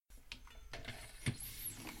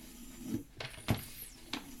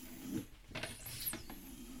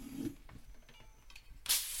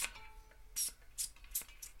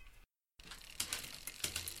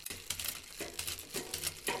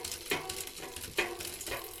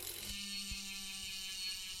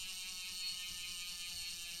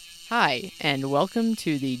Hi, and welcome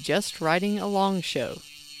to the Just Riding Along show.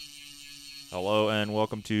 Hello, and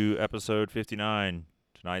welcome to episode 59.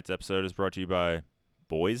 Tonight's episode is brought to you by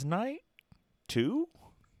Boyz Night 2?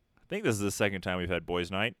 I think this is the second time we've had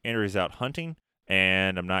Boyz Night. Andrea's out hunting,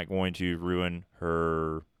 and I'm not going to ruin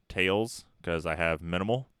her tales because I have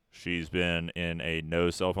minimal. She's been in a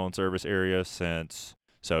no cell phone service area since...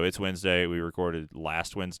 So it's Wednesday. We recorded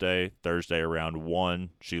last Wednesday. Thursday around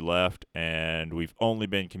 1, she left, and we've only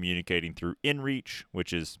been communicating through InReach,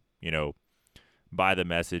 which is, by the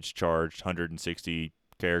message charged 160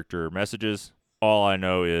 character messages. All I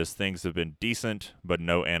know is things have been decent, but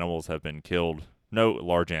no animals have been killed. No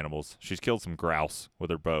large animals. She's killed some grouse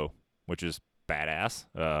with her bow, which is badass.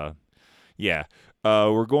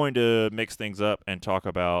 We're going to mix things up and talk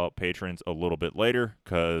about patrons a little bit later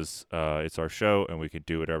because it's our show and we can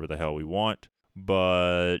do whatever the hell we want.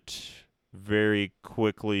 But very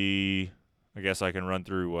quickly, I guess I can run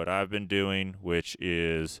through what I've been doing, which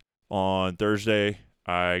is on Thursday,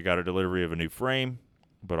 I got a delivery of a new frame,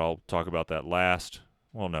 but I'll talk about that last.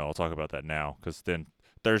 Well, no, I'll talk about that now because then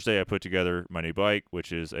Thursday I put together my new bike,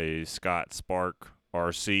 which is a Scott Spark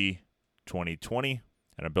RC 2020.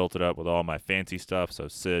 And I built it up with all my fancy stuff. So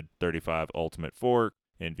SID 35 Ultimate Fork,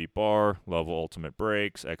 NV bar, Level Ultimate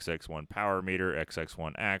brakes, XX1 power meter,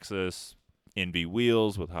 XX1 axis, NV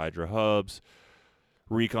wheels with Hydra hubs,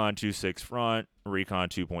 Recon 2.6 front, Recon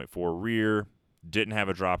 2.4 rear. Didn't have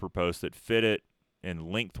a dropper post that fit it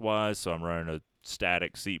in lengthwise, so I'm running a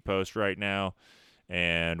static seat post right now.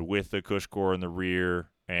 And with the cush core in the rear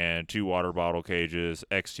and 2 water bottle cages,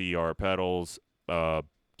 XTR pedals,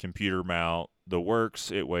 computer mount, the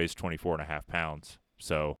works, it weighs 24.5 pounds.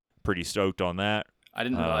 So pretty stoked on that. I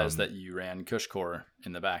didn't realize that you ran cush core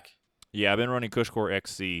in the back. Yeah, I've been running cush core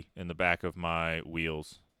XC in the back of my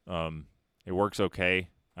wheels. It works okay.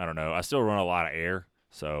 I don't know. I still run a lot of air,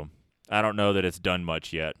 so I don't know that it's done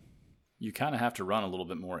much yet. You kind of have to run a little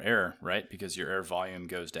bit more air, right? Because your air volume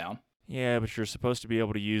goes down. Yeah, but you're supposed to be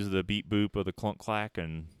able to use the beep boop of the clunk clack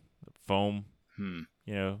and foam.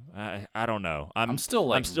 I don't know. I'm still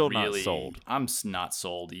not sold. I'm not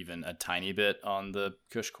sold even a tiny bit on the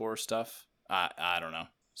cush core stuff. I don't know.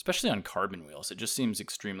 Especially on carbon wheels. It just seems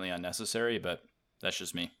extremely unnecessary, but that's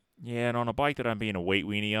just me. Yeah, and on a bike that I'm being a weight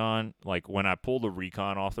weenie on, like when I pulled the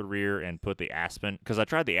Recon off the rear and put the Aspen, because I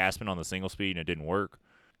tried the Aspen on the single speed and it didn't work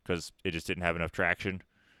because it just didn't have enough traction.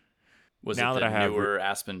 Was it the newer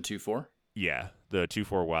Aspen 2.4? Yeah, the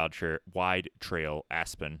 2.4 wide trail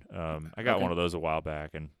Aspen. I got one of those a while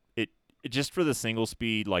back, and it just for the single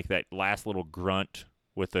speed, like that last little grunt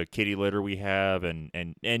with the kitty litter we have,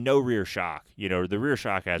 and no rear shock. The rear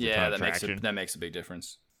shock has a ton of traction. That makes a big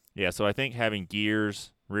difference. Yeah, so I think having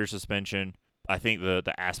gears, rear suspension, I think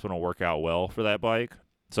the Aspen will work out well for that bike.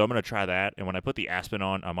 So I'm going to try that, and when I put the Aspen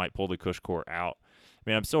on, I might pull the cush core out. I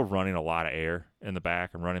mean, I'm still running a lot of air in the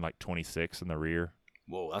back. I'm running like 26 in the rear.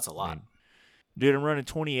 Whoa, that's a lot. Dude, I'm running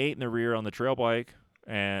 28 in the rear on the trail bike,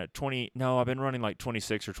 and I've been running like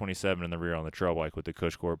 26 or 27 in the rear on the trail bike with the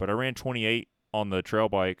cush core, but I ran 28 on the trail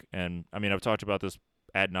bike, and I mean, I've talked about this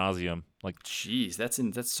ad nauseum. Like, jeez, that's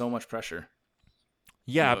so much pressure.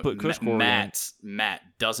 Yeah, I put cush core Matt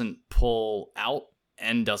doesn't pull out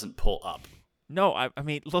and doesn't pull up. No, I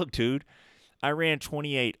mean, look, dude, I ran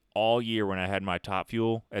 28 all year when I had my top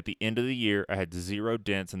fuel. At the end of the year, I had 0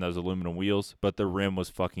 dents in those aluminum wheels, but the rim was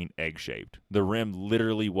fucking egg-shaped. The rim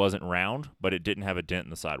literally wasn't round, but it didn't have a dent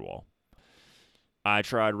in the sidewall. I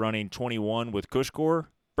tried running 21 with cush core.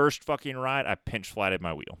 First fucking ride, I pinch-flatted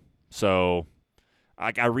my wheel. So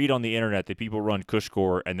I read on the internet that people run cush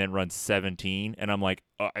core and then run 17, and I'm like,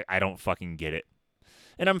 I don't fucking get it.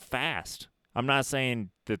 And I'm fast. I'm not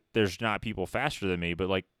saying that there's not people faster than me, but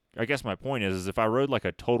like, I guess my point is if I rode like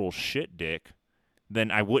a total shit dick,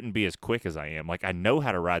 then I wouldn't be as quick as I am. Like, I know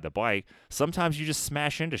how to ride the bike. Sometimes you just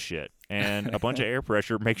smash into shit, and a bunch of air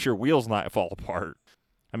pressure makes your wheels not fall apart.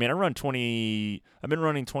 I mean, I've been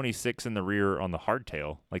running 26 in the rear on the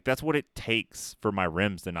hardtail. Like, that's what it takes for my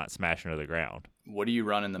rims to not smash into the ground. What do you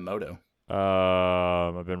run in the moto?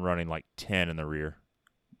 I've been running like 10 in the rear.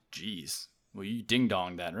 Jeez. Well, you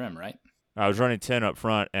ding-donged that rim, right? I was running 10 up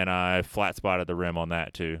front, and I flat spotted the rim on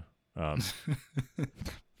that too.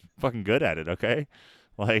 Fucking good at it, okay?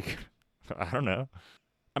 Like, I don't know.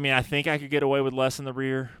 I mean, I think I could get away with less in the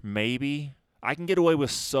rear, maybe. I can get away with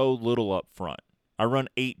so little up front. I run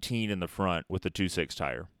 18 in the front with the 2.6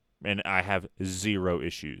 tire, and I have 0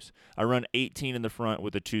 issues. I run 18 in the front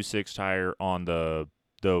with the 2.6 tire on the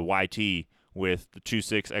YT with the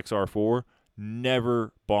 2.6 XR4,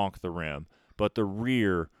 never bonk the rim. But the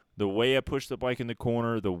rear, the way I push the bike in the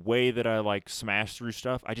corner, the way that I like smash through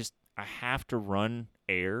stuff, I have to run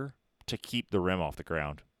air to keep the rim off the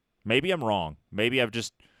ground. Maybe I'm wrong. Maybe I've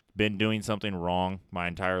just been doing something wrong my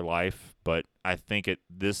entire life, but I think at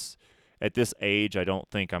this age, I don't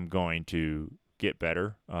think I'm going to get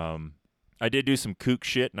better. I did do some kook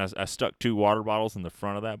shit, and I stuck 2 water bottles in the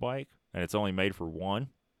front of that bike, and it's only made for 1.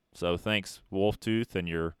 So thanks, Wolftooth, and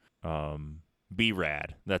your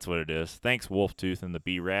B-Rad. That's what it is. Thanks, Wolftooth and the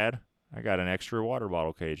B-Rad. I got an extra water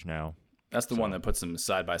bottle cage now. That's the one that puts them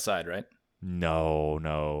side by side, right?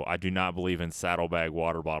 No. I do not believe in saddlebag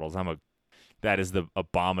water bottles. That is the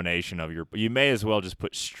abomination of your... You may as well just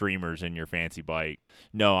put streamers in your fancy bike.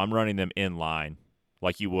 No, I'm running them in line,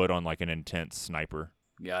 like you would on like an intense sniper.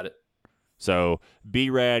 Got it. So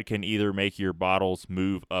B-Rad can either make your bottles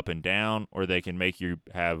move up and down, or they can make you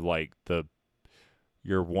have like you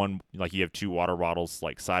have 2 water bottles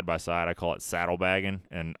like side by side. I call it saddlebagging,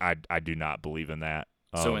 and I do not believe in that.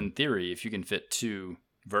 So in theory, if you can fit 2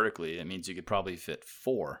 vertically, it means you could probably fit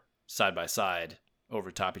 4 side by side over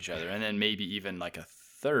top each other, and then maybe even like a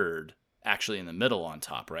third actually in the middle on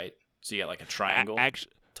top, right? So you got like a triangle.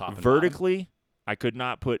 Top and vertically, bottom. I could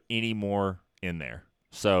not put any more in there.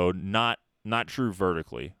 So not true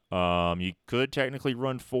vertically. You could technically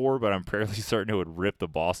run 4, but I'm fairly certain it would rip the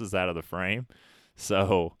bosses out of the frame.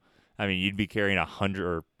 So, I mean, you'd be carrying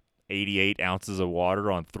 188 ounces of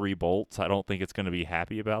water on 3 bolts. I don't think it's going to be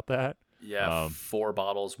happy about that. Yeah, 4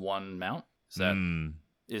 bottles, 1 mount.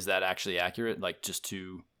 Is that actually accurate? Like just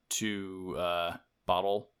two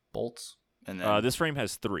bottle bolts, and then this frame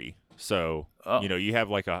has 3. So you have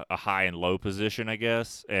like a high and low position, I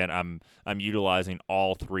guess, and I'm utilizing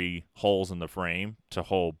all 3 holes in the frame to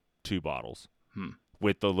hold 2 bottles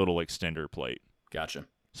with the little extender plate. Gotcha.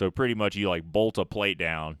 So pretty much you like bolt a plate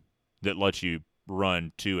down that lets you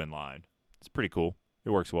run 2 in line. It's pretty cool.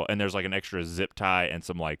 It works well, and there's like an extra zip tie and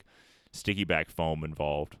some like sticky back foam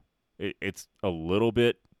involved. It's a little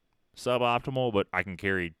bit suboptimal, but I can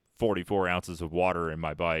carry 44 ounces of water in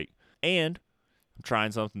my bike. And I'm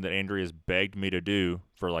trying something that Andrea's begged me to do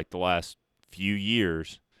for like the last few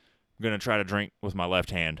years. I'm going to try to drink with my left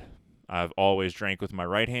hand. I've always drank with my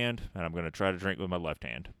right hand, and I'm going to try to drink with my left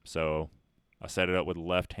hand. So I set it up with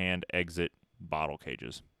left hand exit bottle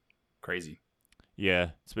cages. Crazy.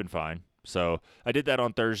 Yeah, it's been fine. So I did that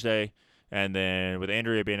on Thursday. And then with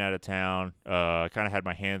Andrea being out of town, I kind of had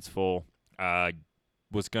my hands full. I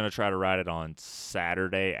was going to try to ride it on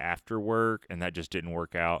Saturday after work, and that just didn't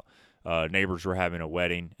work out. Neighbors were having a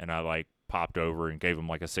wedding, and I popped over and gave them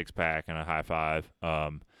like a 6-pack and a high five.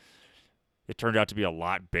 It turned out to be a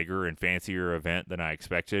lot bigger and fancier event than I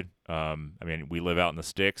expected. I mean, we live out in the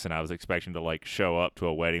sticks, and I was expecting to show up to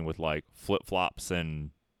a wedding with flip-flops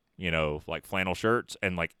and, flannel shirts,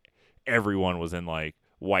 and everyone was in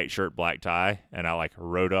white shirt, black tie, and I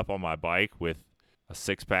rode up on my bike with a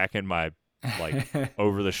 6-pack in my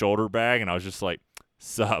over the shoulder bag, and I was just like,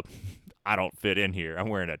 sup, I don't fit in here. I'm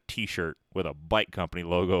wearing a t-shirt with a bike company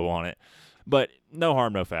logo on it, but no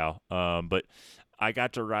harm, no foul. But I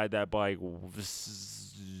got to ride that bike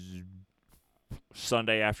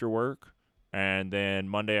Sunday after work, and then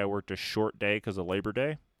Monday I worked a short day because of Labor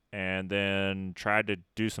Day, and then tried to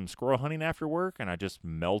do some squirrel hunting after work, and I just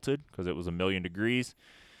melted because it was 1,000,000 degrees.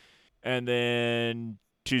 And then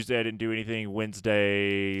Tuesday I didn't do anything.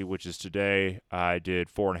 Wednesday, which is today, I did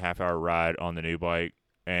 4.5-hour ride on the new bike,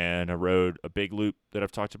 and I rode a big loop that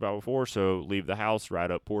I've talked about before. So leave the house,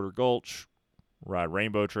 ride up Porter Gulch, ride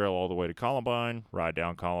Rainbow Trail all the way to Columbine, ride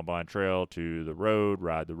down Columbine Trail to the road,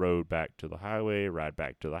 ride the road back to the highway, ride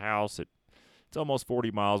back to the house. It's almost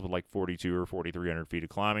 40 miles with 42 or 4,300 feet of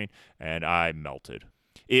climbing, and I melted.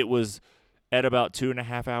 It was at about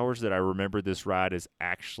 2.5 hours that I remembered this ride is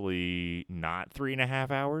actually not 3.5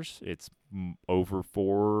 hours. It's over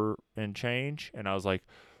 4 and change, and I was like,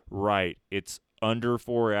 right, it's under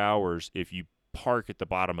 4 hours if you park at the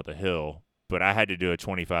bottom of the hill, but I had to do a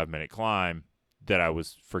 25-minute climb that I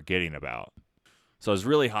was forgetting about. So it was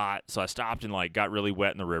really hot, so I stopped and got really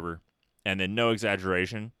wet in the river, and then no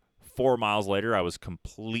exaggeration, 4 miles later I was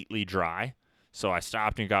completely dry. So I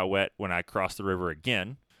stopped and got wet when I crossed the river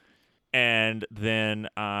again, and then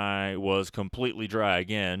I was completely dry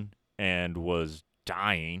again and was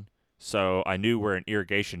dying. So I knew where an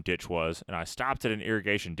irrigation ditch was, and I stopped at an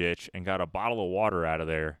irrigation ditch and got a bottle of water out of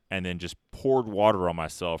there, and then just poured water on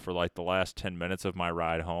myself for the last 10 minutes of my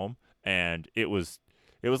ride home. And it was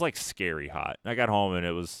scary hot. I got home, and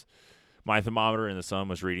it was, my thermometer in the sun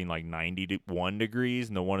was reading 91 degrees,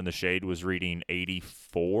 and the one in the shade was reading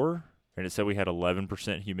 84, and it said we had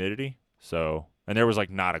 11% humidity. So, and there was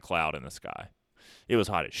not a cloud in the sky. It was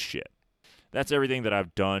hot as shit. That's everything that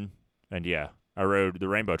I've done. And yeah, I rode the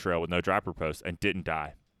Rainbow Trail with no dropper post and didn't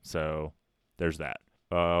die. So there's that.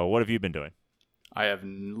 what have you been doing? I have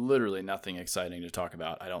literally nothing exciting to talk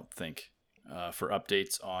about, I don't think. For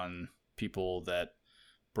updates on people that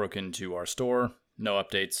broke into our store, no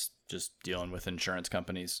updates, just dealing with insurance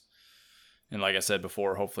companies. And like I said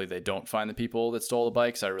before, hopefully they don't find the people that stole the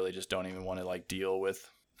bikes. I really just don't even want to I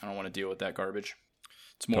don't want to deal with that garbage.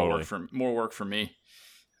 It's more work for me.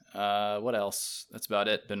 What else? That's about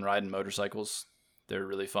it. Been riding motorcycles. They're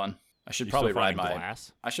really fun. I should probably ride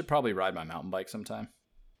my mountain bike sometime.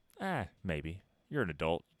 Maybe. You're an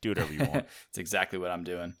adult. Do whatever you want. It's exactly what I'm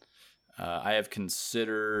doing. I have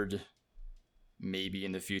considered maybe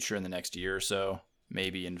in the future, in the next year or so,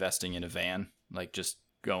 maybe investing in a van, like just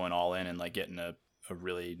going all in and like getting a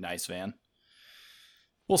really nice van.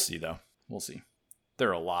 We'll see though. We'll see. There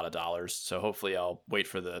are a lot of dollars, so hopefully I'll wait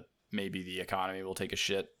for maybe the economy will take a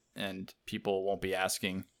shit and people won't be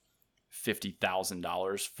asking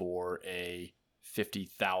 $50,000 for a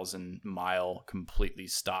 50,000 mile completely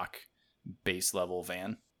stock base level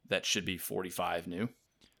van that should be 45 new.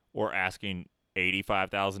 Or asking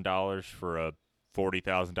 $85,000 for a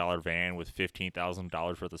 $40,000 van with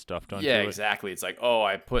 $15,000 worth of stuff done to it. Yeah, exactly. It's like, oh,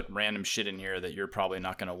 I put random shit in here that you're probably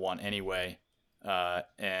not going to want anyway.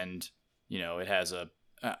 And, it has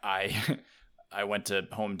I went to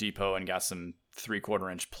Home Depot and got some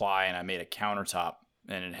 3/4 inch ply and I made a countertop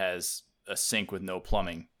and it has a sink with no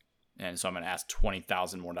plumbing. And so I'm going to ask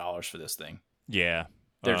 $20,000 more for this thing. Yeah.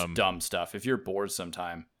 There's dumb stuff. If you're bored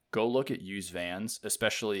sometime, go look at used vans,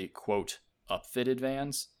 especially, quote, upfitted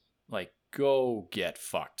vans. Like, go get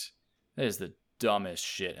fucked. That is the dumbest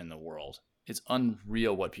shit in the world. It's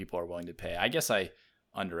unreal what people are willing to pay. I guess I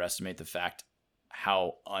underestimate the fact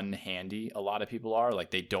how unhandy a lot of people are.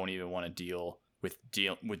 Like, they don't even want to deal with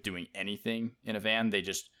doing anything in a van. They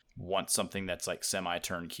just want something that's like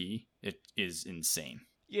semi-turnkey. It is insane.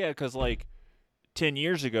 Yeah, because like 10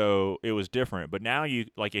 years ago, it was different. But now you,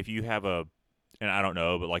 like, if you have and I don't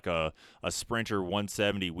know, but like a Sprinter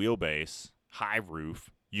 170 wheelbase, high roof,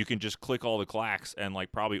 you can just click all the clacks and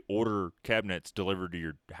like probably order cabinets delivered to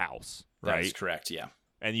your house, right? That's correct, yeah.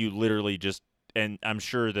 And you literally and I'm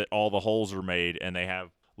sure that all the holes are made and they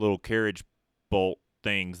have little carriage bolt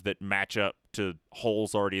things that match up to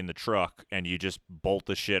holes already in the truck, and you just bolt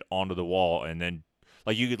the shit onto the wall, and then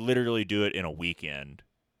like you could literally do it in a weekend,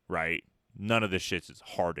 right? None of this shit is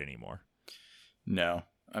hard anymore. No.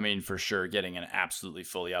 I mean, for sure, getting an absolutely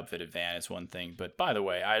fully outfitted van is one thing. But by the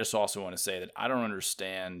way, I just also want to say that I don't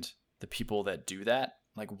understand the people that do that.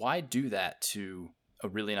 Like, why do that to a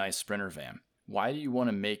really nice Sprinter van? Why do you want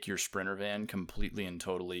to make your Sprinter van completely and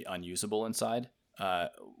totally unusable inside?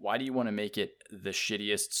 Why do you want to make it the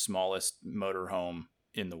shittiest, smallest motorhome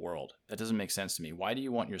in the world? That doesn't make sense to me. Why do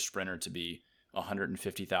you want your Sprinter to be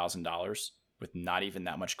 $150,000 with not even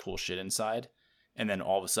that much cool shit inside? And then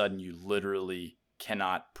all of a sudden you literally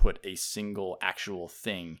cannot put a single actual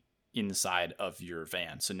thing inside of your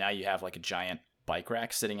van. So now you have like a giant bike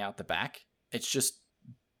rack sitting out the back. It's just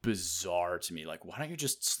bizarre to me. Like, why don't you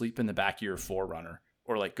just sleep in the back of your 4Runner?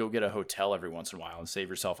 Or like go get a hotel every once in a while and save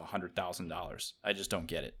yourself $100,000. I just don't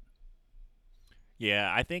get it.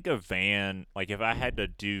 Yeah, I think a van, like if I had to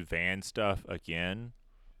do van stuff again,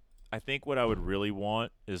 I think what I would really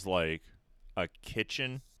want is like a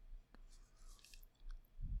kitchen,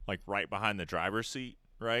 like right behind the driver's seat,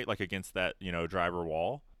 right? Like against that, driver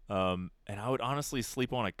wall. And I would honestly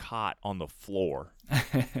sleep on a cot on the floor.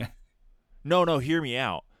 No, hear me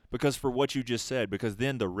out. Because for what you just said, because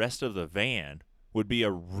then the rest of the van would be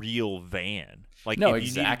a real van. Like if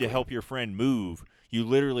you needed to help your friend move, you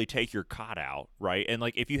literally take your cot out, right? And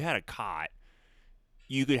like if you had a cot,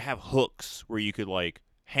 you could have hooks where you could like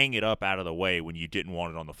hang it up out of the way when you didn't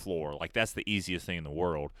want it on the floor. Like that's the easiest thing in the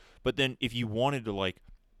world. But then if you wanted to like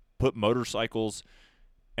put motorcycles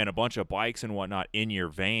and a bunch of bikes and whatnot in your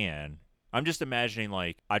van, I'm just imagining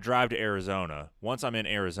like I drive to Arizona. Once I'm in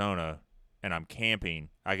Arizona and I'm camping,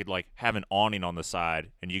 I could like have an awning on the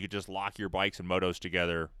side and you could just lock your bikes and motos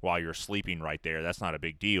together while you're sleeping right there. That's not a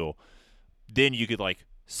big deal. Then you could like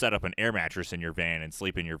set up an air mattress in your van and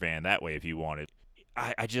sleep in your van that way if you wanted.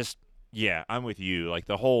 Yeah, I'm with you. Like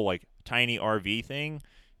the whole like tiny RV thing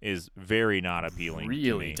is very not appealing. Really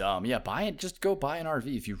to me. Dumb. Yeah, just go buy an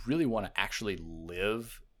RV if you really want to actually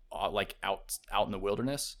live like out in the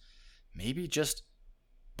wilderness. Maybe just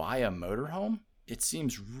buy a motorhome. It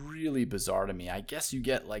seems really bizarre to me. I guess you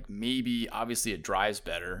get like maybe obviously it drives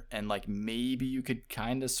better and like maybe you could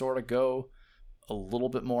kind of sort of go a little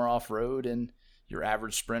bit more off-road in your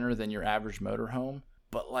average Sprinter than your average motorhome.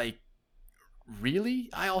 But like really,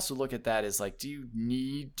 I also look at that as like, do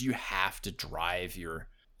you have to drive your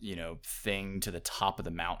thing to the top of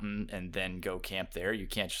the mountain and then go camp there. You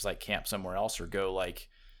can't just like camp somewhere else or go like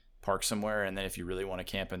park somewhere. And then if you really want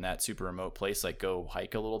to camp in that super remote place, like go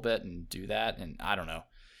hike a little bit and do that. And I don't know,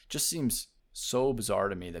 just seems so bizarre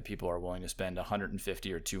to me that people are willing to spend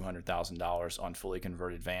 $150,000 or $200,000 on fully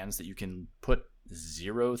converted vans that you can put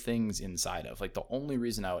 0 things inside of. Like the only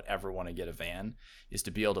reason I would ever want to get a van is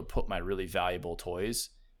to be able to put my really valuable toys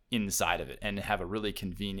inside of it and have a really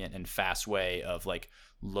convenient and fast way of like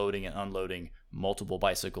loading and unloading multiple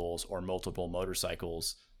bicycles or multiple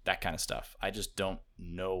motorcycles, that kind of stuff. I just don't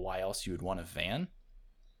know why else you would want a van.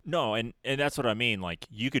 No, and that's what I mean. Like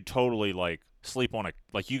you could totally like sleep on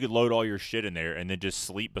you could load all your shit in there and then just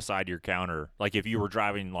sleep beside your counter. Like if you were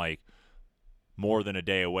driving like more than a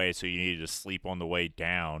day away, so you needed to sleep on the way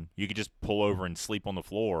down, you could just pull over and sleep on the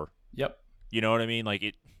floor. Yep. You know what I mean?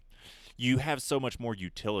 Like you have so much more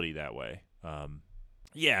utility that way.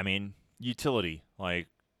 Yeah, I mean, utility. Like,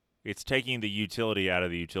 it's taking the utility out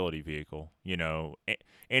of the utility vehicle.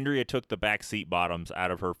 Andrea took the back seat bottoms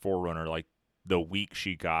out of her 4Runner like the week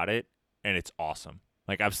she got it, and it's awesome.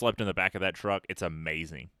 Like, I've slept in the back of that truck. It's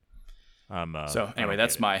amazing. So anyway,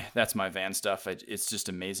 that's my van stuff. It's just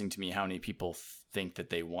amazing to me how many people think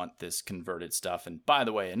that they want this converted stuff. And by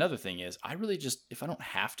the way, another thing is I really just, if I don't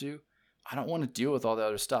have to, I don't want to deal with all the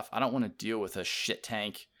other stuff. I don't want to deal with a shit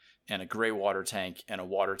tank and a gray water tank and a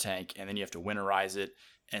water tank, and then you have to winterize it,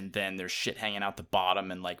 and then there's shit hanging out the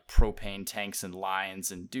bottom and like propane tanks and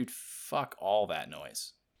lines, and dude, fuck all that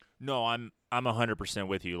noise. No, I'm 100%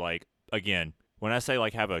 with you. Like, again, when I say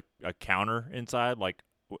like have a counter inside, like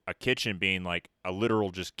a kitchen being like a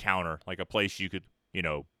literal just counter, like a place you could,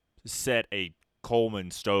 set a Coleman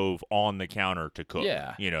stove on the counter to cook.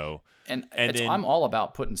 Yeah. And then, I'm all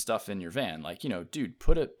about putting stuff in your van. Like, dude,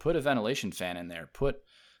 put a ventilation fan in there. Put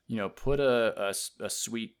a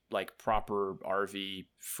sweet, like, proper RV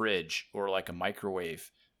fridge or like a microwave.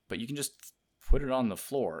 But you can just put it on the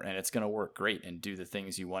floor and it's going to work great and do the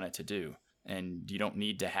things you want it to do. And you don't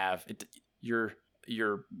need to have it. Your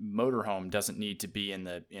motorhome doesn't need to be in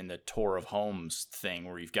the tour of homes thing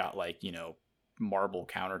where you've got like, marble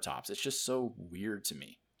countertops. It's just so weird to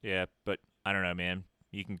me. Yeah, but I don't know, man.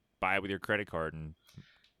 You can buy it with your credit card and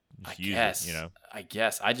just use it, I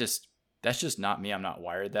guess. That's just not me. I'm not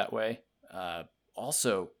wired that way.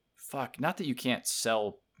 Also, fuck, not that you can't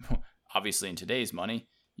sell, obviously in today's money,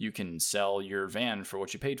 you can sell your van for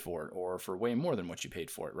what you paid for it or for way more than what you paid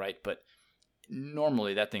for it, right? But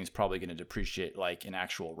normally that thing's probably going to depreciate like an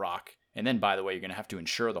actual rock. And then, by the way, you're going to have to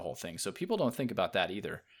insure the whole thing. So people don't think about that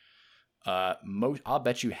either. I'll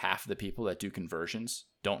bet you half the people that do conversions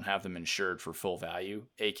don't have them insured for full value,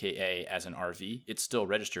 aka as an RV. It's still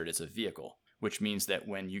registered as a vehicle, which means that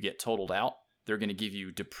when you get totaled out, they're going to give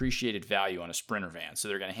you depreciated value on a Sprinter van. So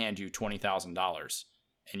they're going to hand you $20,000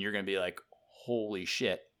 and you're going to be like, holy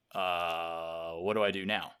shit, what do I do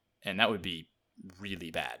now? And that would be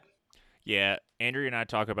really bad. Yeah, Andrea and I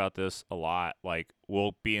talk about this a lot. Like,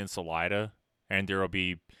 we'll be in Salida and there'll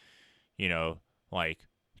be, like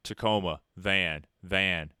Tacoma, van,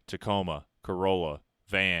 Tacoma, Corolla,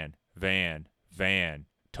 van,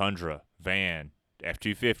 Tundra, van,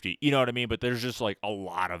 F-250. You know what I mean? But there's just like a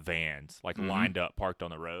lot of vans like lined up, parked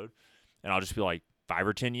on the road. And I'll just be like, 5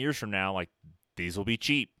 or 10 years from now, like these will be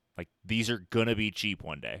cheap. Like these are going to be cheap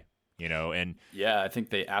one day, and yeah, I think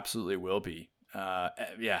they absolutely will be.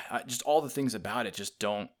 Just all the things about it just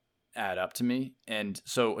don't add up to me. And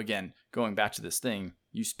so again, going back to this thing,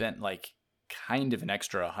 you spent like kind of an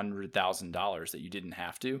extra $100,000 that you didn't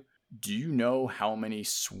have to. Do you know how many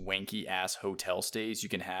swanky ass hotel stays you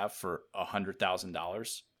can have for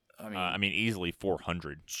 $100,000? I mean, easily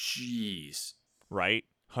 400. Jeez. Right?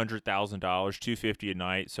 $100,000, $250 a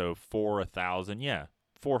night, so $1,000. Yeah,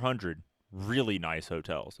 400. Really nice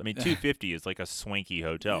hotels. I mean, 250 is like a swanky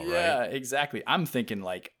hotel, right? Yeah, exactly. I'm thinking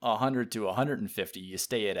like 100 to 150. You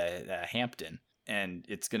stay at a Hampton, and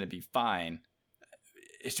it's gonna be fine.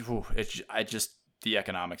 The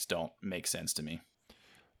economics don't make sense to me.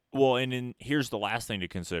 Well, and then here's the last thing to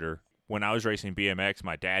consider. When I was racing BMX,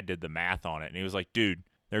 my dad did the math on it, and he was like, dude,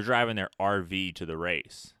 they're driving their RV to the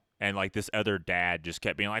race. And like this other dad just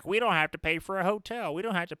kept being like, we don't have to pay for a hotel. We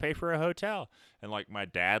don't have to pay for a hotel. And like my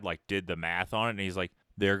dad like did the math on it, and he's like,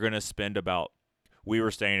 they're going to spend about, we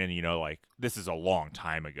were staying in, like this is a long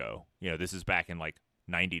time ago. This is back in like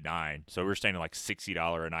 99. So we were staying in like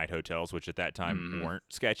 $60 a night hotels, which at that time weren't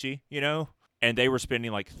sketchy, And they were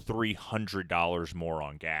spending like $300 more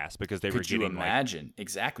on gas because they were getting. Could you imagine?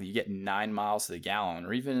 Exactly. You get 9 miles to the gallon,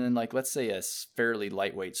 or even in like, let's say a fairly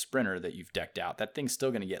lightweight Sprinter that you've decked out. That thing's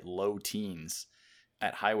still going to get low teens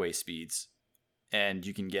at highway speeds, and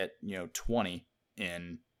you can get 20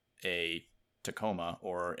 in a Tacoma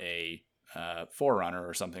or a 4Runner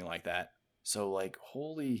or something like that. So like,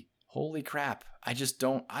 holy crap. I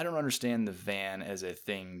don't understand the van as a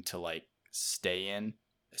thing to like stay in,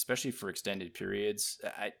 especially for extended periods.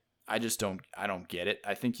 I don't get it.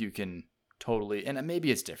 I think you can totally, and maybe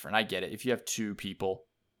it's different. I get it. If you have 2 people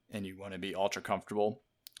and you want to be ultra comfortable,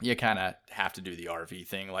 you kind of have to do the RV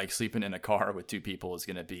thing. Like sleeping in a car with 2 people is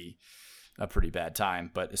going to be a pretty bad time.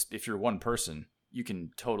 But if you're one person, you can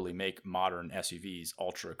totally make modern SUVs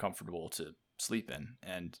ultra comfortable to sleep in.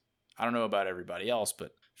 And I don't know about everybody else,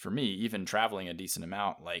 but for me, even traveling a decent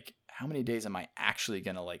amount, like how many days am I actually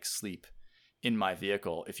going to like sleep in my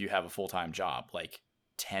vehicle if you have a full-time job? Like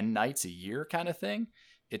 10 nights a year kind of thing?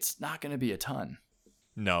 It's not going to be a ton.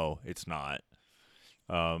 No, it's not.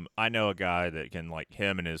 I know a guy that can, like,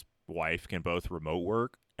 him and his wife can both remote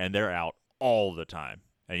work, and they're out all the time.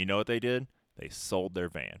 And you know what they did? They sold their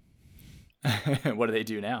van. What do they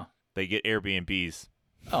do now? They get Airbnbs.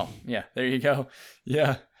 Oh, yeah, there you go.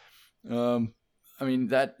 Yeah. I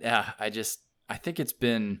mean, I think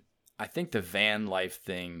the van life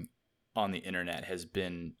thing on the internet has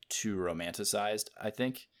been too romanticized, I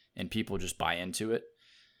think, and people just buy into it.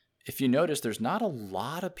 If you notice, there's not a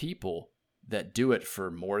lot of people that do it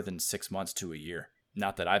for more than 6 months to a year.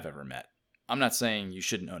 Not that I've ever met. I'm not saying you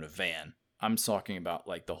shouldn't own a van. I'm talking about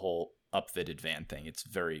like the whole upfitted van thing. It's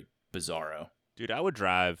very bizarro. Dude, I would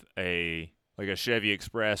drive a Chevy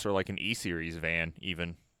Express or like an E-Series van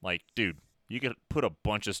even. Like, dude, you could put a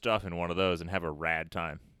bunch of stuff in one of those and have a rad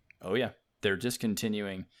time. Oh, yeah. They're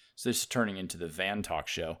discontinuing. So this is turning into the van talk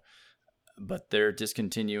show. But they're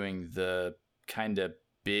discontinuing the kind of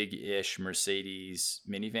big-ish Mercedes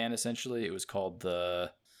minivan, essentially. It was called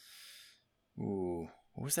what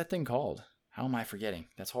was that thing called? How am I forgetting?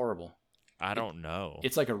 That's horrible. I don't know.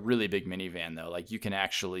 It's like a really big minivan, though. Like, you can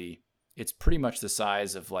actually... It's pretty much the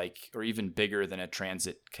size of, like, or even bigger than a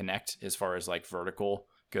Transit Connect as far as, like, vertical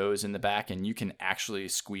goes in the back. And you can actually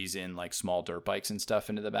squeeze in, like, small dirt bikes and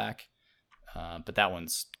stuff into the back. But that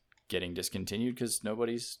one's getting discontinued because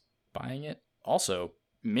nobody's buying it. Also,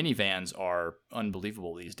 minivans are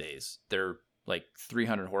unbelievable these days. They're like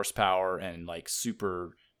 300 horsepower and like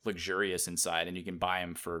super luxurious inside, and you can buy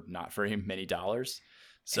them for not very many dollars.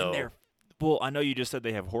 So, well, I know you just said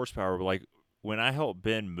they have horsepower, but like when I helped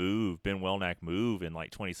Ben Welnack move in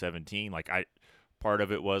like 2017, like part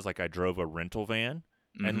of it was like I drove a rental van,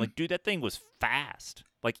 and like, dude, that thing was fast.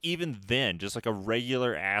 Like even then, just like a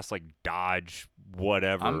regular ass like Dodge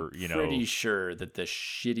whatever, I'm pretty sure that the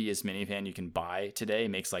shittiest minivan you can buy today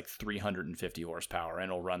makes like 350 horsepower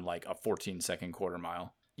and it'll run like a 14-second quarter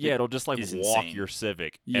mile. Yeah, it'll just like walk your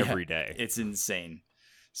Civic every day. It's insane.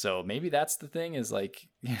 So maybe that's the thing is like,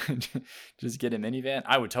 just get a minivan.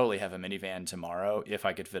 I would totally have a minivan tomorrow if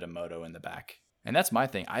I could fit a moto in the back. And that's my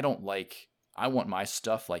thing. I want my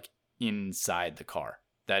stuff like inside the car.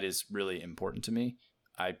 That is really important to me.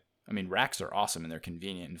 I mean, racks are awesome and they're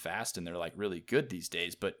convenient and fast and they're like really good these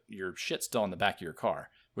days, but your shit's still in the back of your car,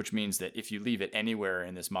 which means that if you leave it anywhere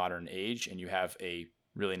in this modern age and you have a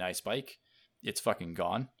really nice bike, it's fucking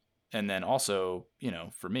gone. And then also,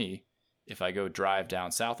 for me, if I go drive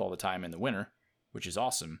down south all the time in the winter, which is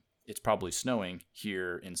awesome, it's probably snowing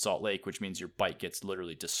here in Salt Lake, which means your bike gets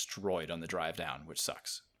literally destroyed on the drive down, which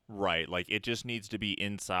sucks. Right, like it just needs to be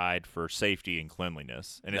inside for safety and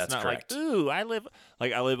cleanliness. And it's not correct. like, ooh, I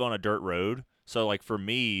live on a dirt road. So like for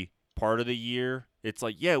me, part of the year, it's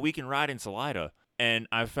like, yeah, we can ride in Salida. And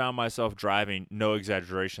I found myself driving, no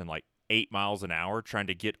exaggeration, like 8 miles an hour trying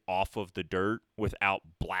to get off of the dirt without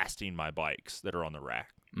blasting my bikes that are on the rack.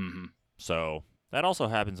 Mm-hmm. So that also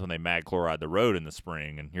happens when they mag chloride the road in the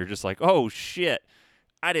spring. And you're just like, oh shit,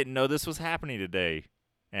 I didn't know this was happening today.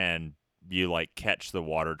 And you like catch the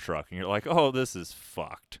water truck and you're like, oh, this is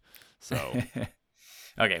fucked. So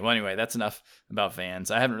okay, well anyway, that's enough about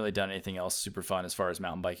vans. I haven't really done anything else super fun as far as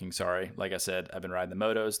mountain biking. Sorry. Like I said, I've been riding the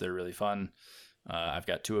motos. They're really fun. I've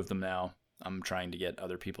got 2 of them now. I'm trying to get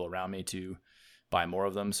other people around me to buy more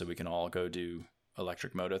of them so we can all go do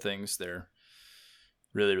electric moto things. They're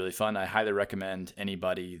really, really fun. I highly recommend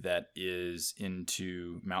anybody that is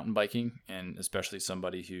into mountain biking and especially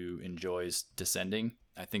somebody who enjoys descending.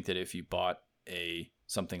 I think that if you bought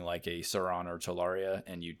something like a Sauron or Talaria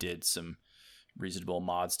and you did some reasonable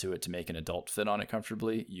mods to it to make an adult fit on it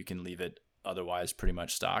comfortably, you can leave it otherwise pretty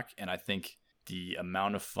much stock. And I think the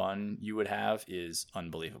amount of fun you would have is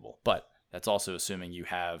unbelievable. But that's also assuming you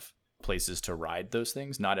have places to ride those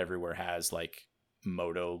things. Not everywhere has like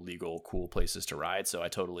moto legal cool places to ride. So I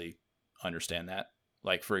totally understand that.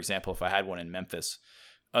 Like, for example, if I had one in Memphis,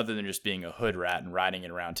 other than just being a hood rat and riding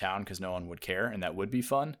it around town because no one would care, and that would be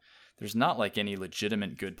fun, there's not like any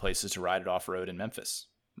legitimate good places to ride it off-road in Memphis,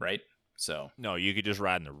 right? So No, you could just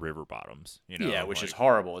ride in the river bottoms, you know. yeah, which is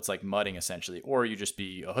horrible. It's like mudding essentially, or you just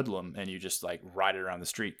be a hoodlum and you just like ride it around the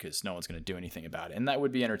street because no one's going to do anything about it, and that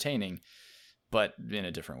would be entertaining, but in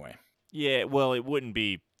a different way. Yeah, well, it wouldn't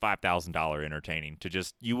be $5,000 entertaining to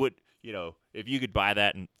just if you could buy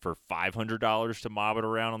that for $500 to mob it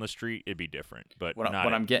around on the street, it'd be different. But what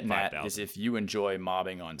not I'm getting 5,000. at is if you enjoy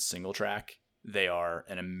mobbing on single track, they are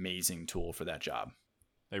an amazing tool for that job.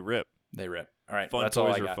 They rip. All right, Fun that's all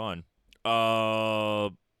toys I are got. fun.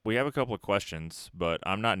 We have a couple of questions, but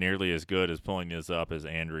I'm not nearly as good as pulling this up as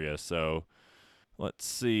Andrea. So let's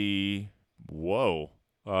see. Whoa.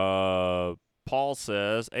 Paul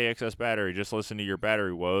says, AXS Battery, just listen to your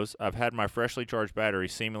battery woes. I've had my freshly charged battery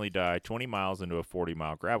seemingly die 20 miles into a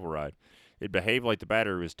 40-mile gravel ride. It behaved like the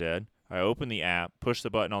battery was dead. I opened the app, pushed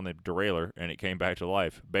the button on the derailleur, and it came back to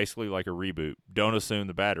life, basically like a reboot. Don't assume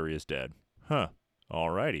the battery is dead. Huh.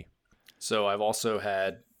 Alrighty. So I've also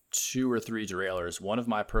had 2 or 3 derailleurs, one of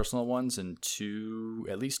my personal ones and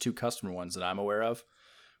at least 2 customer ones that I'm aware of,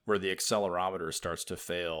 where the accelerometer starts to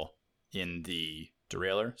fail in the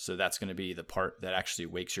derailleur. So that's going to be the part that actually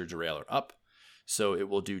wakes your derailleur up. So it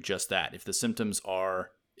will do just that. If the symptoms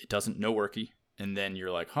are, it doesn't no worky, and then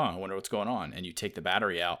you're like, I wonder what's going on, and you take the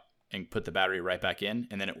battery out and put the battery right back in,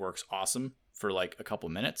 and then it works awesome for like a couple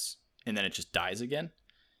minutes, and then it just dies again.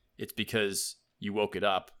 It's because you woke it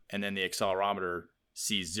up, and then the accelerometer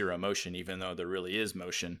sees zero motion, even though there really is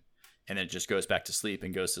motion, and then it just goes back to sleep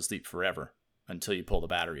and goes to sleep forever until you pull the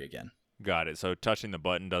battery again. Got it. So touching the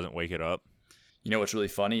button doesn't wake it up? You know what's really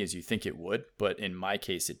funny is you think it would, but in my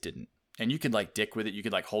case, it didn't. And you could like dick with it. You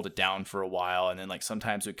could like hold it down for a while, and then like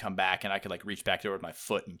sometimes it would come back, and I could like reach back there with my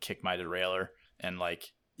foot and kick my derailleur, and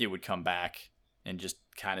like it would come back and just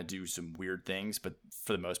kind of do some weird things, but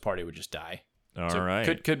for the most part, it would just die. All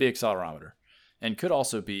right. Could be accelerometer, and could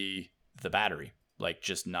also be the battery, like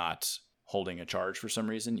just not holding a charge for some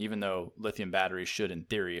reason. Even though lithium batteries should, in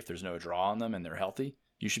theory, if there's no draw on them and they're healthy,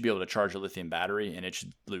 you should be able to charge a lithium battery, and it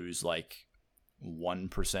should lose like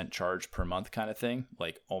 1% charge per month kind of thing,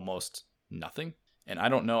 like almost nothing. And I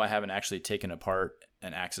don't know, I haven't actually taken apart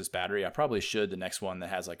an AXS battery. I probably should. The next one that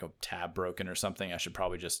has like a tab broken or something, I should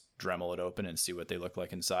probably just Dremel it open and see what they look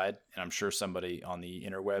like inside. And I'm sure somebody on the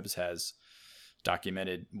interwebs has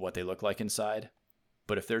documented what they look like inside.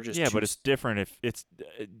 But if they're just but it's different. If it's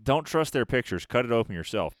don't trust their pictures, cut it open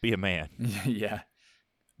yourself. Be a man. Yeah.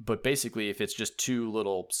 But basically, if it's just 2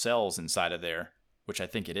 little cells inside of there, which I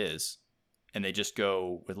think it is, and they just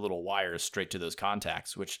go with little wires straight to those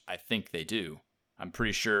contacts, which I think they do. I'm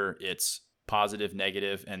pretty sure it's positive,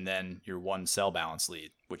 negative, and then your 1 cell balance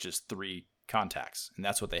lead, which is 3 contacts. And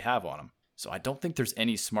that's what they have on them. So I don't think there's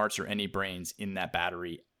any smarts or any brains in that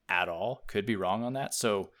battery at all. Could be wrong on that.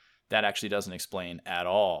 So that actually doesn't explain at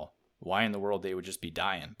all why in the world they would just be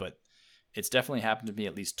dying. But it's definitely happened to me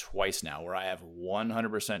at least twice now, where I have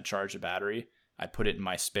 100% charged a battery. I put it in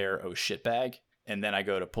my spare oh shit bag, and then I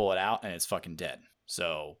go to pull it out, and it's fucking dead.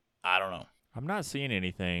 So I don't know. I'm not seeing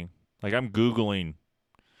anything. Like, I'm Googling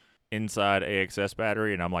inside AXS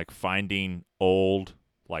battery, and I'm like finding old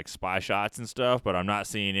like spy shots and stuff, but I'm not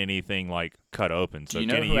seeing anything like cut open. So do you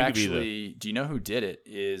know Kenny, who you actually? Do you know who did it?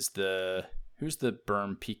 Who's the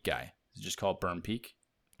Berm Peak guy? Is it just called Berm Peak?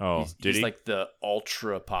 Oh, he's he? Like the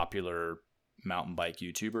ultra popular mountain bike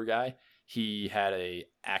YouTuber guy. He had a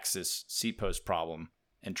AXS seat post problem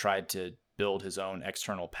and tried to build his own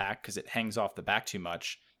external pack because it hangs off the back too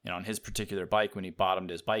much. And on his particular bike, when he bottomed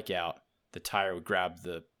his bike out, the tire would grab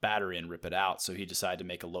the battery and rip it out. So he decided to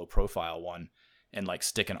make a low profile one and like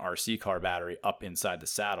stick an RC car battery up inside the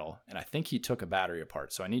saddle. And I think he took a battery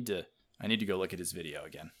apart. So I need to go look at his video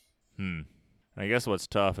again. I guess what's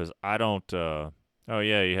tough is I don't. Oh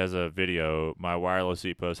yeah, he has a video. My wireless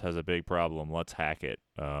seat post has a big problem. Let's hack it.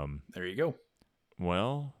 There you go.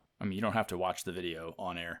 Well, I mean, you don't have to watch the video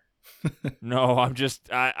on air. No, I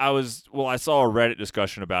saw a Reddit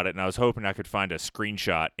discussion about it, and I was hoping I could find a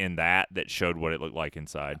screenshot in that showed what it looked like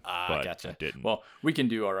inside. But Gotcha. I didn't. Well, we can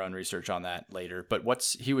do our own research on that later.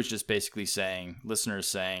 But he was just basically saying, listeners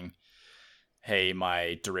saying, hey,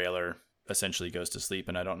 my derailleur essentially goes to sleep,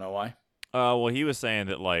 and I don't know why. Well, he was saying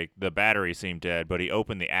that like the battery seemed dead, but he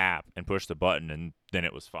opened the app and pushed the button, and then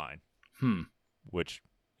it was fine. Which,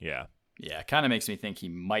 yeah. Yeah, kind of makes me think he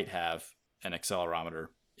might have an accelerometer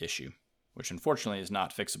issue, which unfortunately is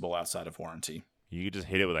not fixable outside of warranty. You could just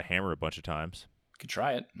hit it with a hammer a bunch of times. Could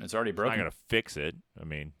try it. It's already broken. It's not going to fix it. I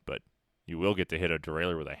mean, but you will get to hit a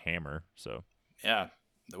derailleur with a hammer. So yeah,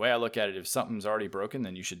 the way I look at it, if something's already broken,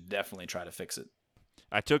 then you should definitely try to fix it.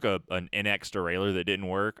 I took an NX derailleur that didn't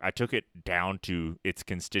work. I took it down to its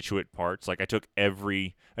constituent parts. Like I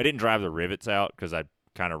didn't drive the rivets out because I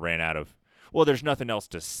kind of ran out of, well, there's nothing else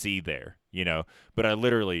to see there, But I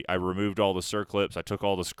removed all the circlips. I took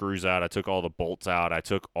all the screws out. I took all the bolts out. I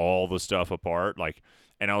took all the stuff apart.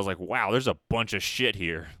 And I was like, wow, there's a bunch of shit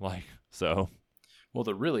here. So. Well,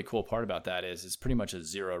 the really cool part about that is it's pretty much a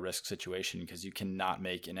zero risk situation because you cannot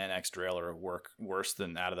make an NX derailleur work worse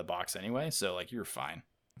than out of the box anyway. So you're fine.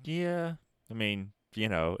 Yeah. I mean,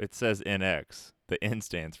 it says NX. The N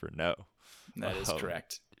stands for no. That is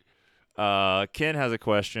correct. Ken has a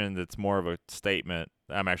question that's more of a statement.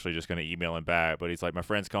 I'm actually just going to email him back, but he's like, my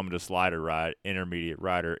friend's coming to Slider ride, intermediate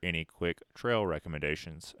rider, any quick trail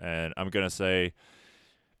recommendations? And I'm going to say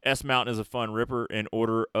S Mountain is a fun ripper in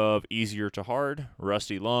order of easier to hard,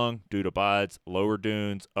 Rusty Lung, Dude Abides, Lower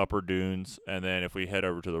Dunes, Upper Dunes, and then if we head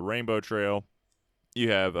over to the Rainbow Trail, you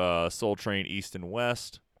have Soul Train East and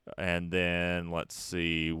West, and then let's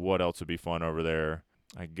see, what else would be fun over there?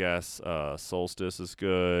 I guess Solstice is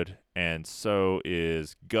good, and so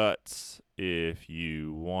is Guts if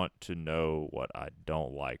you want to know what I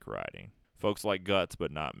don't like riding. Folks like Guts,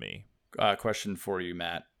 but not me. Question for you,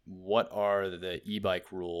 Matt. What are the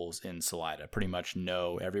e-bike rules in Salida? Pretty much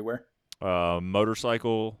no everywhere?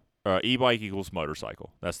 Motorcycle, e-bike equals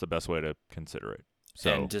motorcycle. That's the best way to consider it.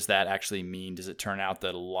 So, and does that actually mean, does it turn out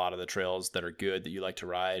that a lot of the trails that are good that you like to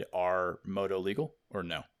ride are moto legal or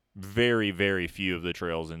no? Very, very few of the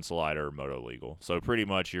trails in Salida are moto legal. So pretty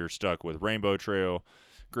much you're stuck with Rainbow Trail,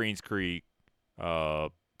 Greens Creek,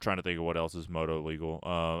 trying to think of what else is moto legal.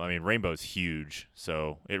 I mean, Rainbow's huge,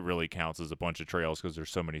 so it really counts as a bunch of trails because there's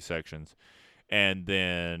so many sections. And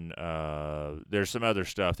then there's some other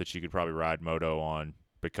stuff that you could probably ride moto on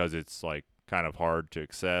because it's kind of hard to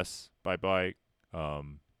access by bike.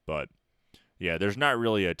 But yeah, there's not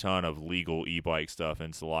really a ton of legal e-bike stuff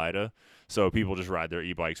in Salida, so people just ride their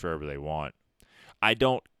e-bikes wherever they want. I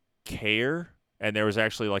don't care. And there was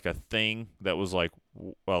actually a thing that was a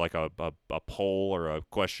poll or a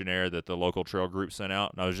questionnaire that the local trail group sent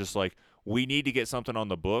out. And I was just like, we need to get something on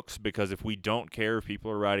the books because if we don't care if people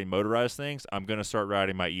are riding motorized things, I'm going to start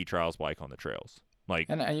riding my e-trials bike on the trails.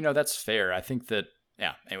 And that's fair. I think that,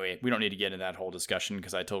 yeah, anyway, we don't need to get into that whole discussion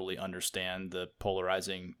because I totally understand the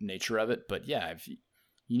polarizing nature of it. But yeah, if you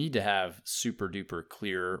need to have super duper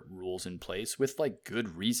clear rules in place with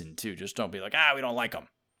good reason too. Just don't be like, we don't like them.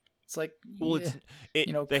 It's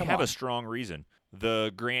they have a strong reason.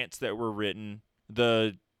 The grants that were written,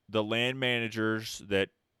 the land managers that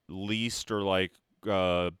leased or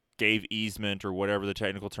gave easement or whatever the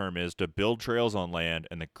technical term is to build trails on land,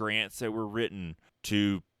 and the grants that were written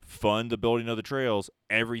to fund the building of the trails,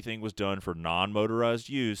 everything was done for non-motorized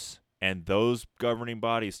use, and those governing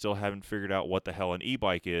bodies still haven't figured out what the hell an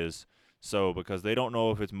e-bike is. So because they don't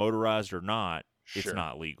know if it's motorized or not, It's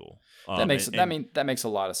not legal. That makes a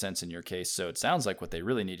lot of sense in your case. So it sounds like what they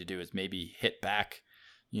really need to do is maybe hit back,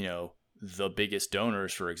 the biggest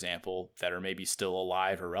donors, for example, that are maybe still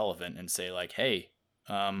alive or relevant, and say hey,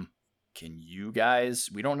 can you guys?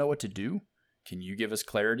 We don't know what to do. Can you give us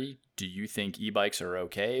clarity? Do you think e-bikes are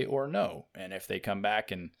okay or no? And if they come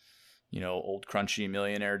back and old crunchy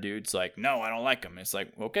millionaire dude's like, no, I don't like them. It's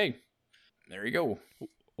okay, there you go.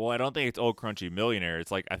 Well, I don't think it's old crunchy millionaire.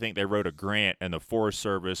 It's I think they wrote a grant and the Forest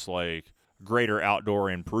Service, Greater Outdoor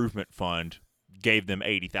Improvement Fund, gave them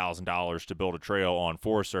 $80,000 to build a trail on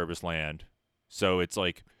Forest Service land. So it's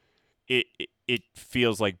it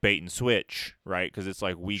feels like bait and switch, right? Because it's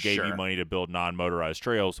we gave you money to build non-motorized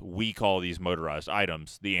trails. We call these motorized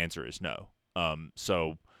items. The answer is no.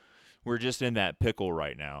 So we're just in that pickle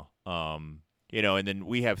right now. And then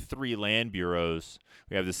we have 3 land bureaus.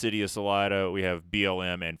 We have the City of Salida, we have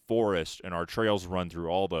BLM, and Forest, and our trails run through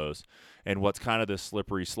all those. And what's kind of the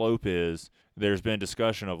slippery slope is there's been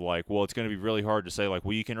discussion of it's going to be really hard to say,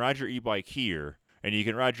 you can ride your e-bike here, and you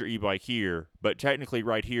can ride your e-bike here, but technically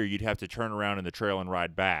right here you'd have to turn around in the trail and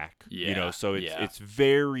ride back. So it's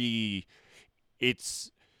very,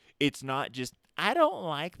 it's not just, I don't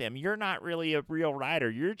like them, you're not really a real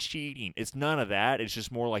rider, you're cheating. It's none of that. It's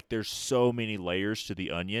just more there's so many layers to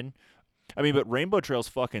the onion. I mean, but Rainbow Trail's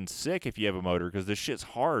fucking sick if you have a motor because this shit's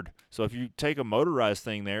hard. So if you take a motorized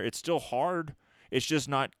thing there, it's still hard. It's just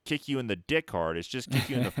not kick you in the dick hard. It's just kick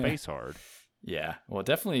you in the face hard. Yeah. Well,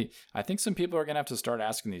 definitely. I think some people are going to have to start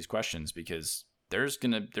asking these questions because there's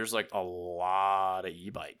a lot of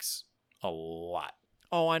e-bikes. A lot.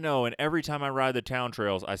 Oh, I know. And every time I ride the town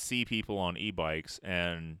trails, I see people on e-bikes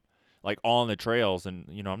and on the trails. And,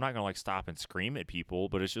 I'm not going to stop and scream at people,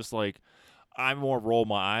 but it's just I more roll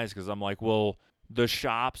my eyes because I'm well, the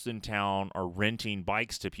shops in town are renting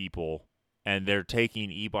bikes to people and they're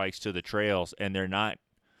taking e-bikes to the trails, and they're not,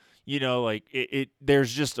 like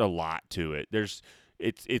there's just a lot to it.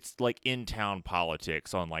 It's like in-town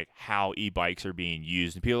politics on like how e-bikes are being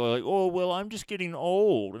used, and people are like, oh, well, I'm just getting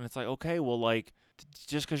old. And it's like, okay, well, like,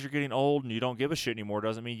 just because you're getting old and you don't give a shit anymore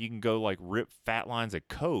doesn't mean you can go like rip fat lines of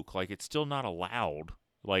coke. Like, it's still not allowed.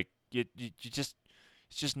 Like, you just,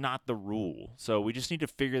 it's just not the rule. So we just need to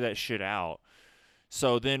figure that shit out.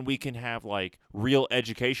 So then we can have like real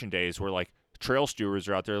education days where like trail stewards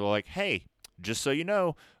are out there. They're like, hey, just so you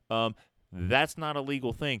know, that's not a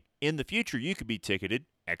legal thing. In the future, you could be ticketed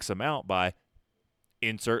X amount by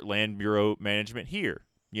insert Land Bureau management here,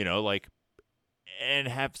 like, and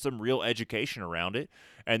have some real education around it.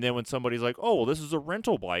 And then when somebody's like, oh, well, this is a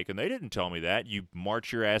rental bike and they didn't tell me that, you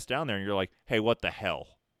march your ass down there and you're like, hey, what the hell?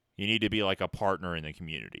 You need to be like a partner in the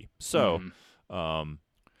community. So, Well,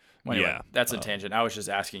 anyway, yeah. That's a tangent. I was just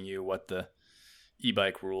asking you what the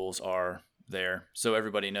e-bike rules are there. So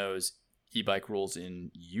everybody knows e-bike rules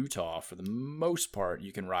in Utah, for the most part,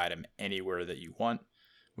 you can ride them anywhere that you want,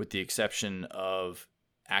 with the exception of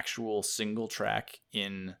actual single track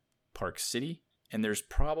in Park City. And there's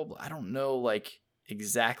probably, I don't know, like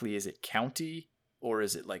exactly, is it county or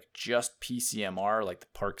is it like just PCMR, like the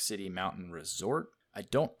Park City Mountain Resort? I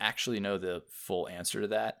don't actually know the full answer to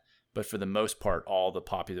that. But for the most part, all the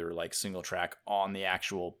popular like single track on the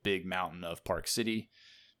actual big mountain of Park City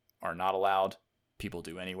are not allowed. People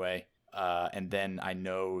do anyway. And then I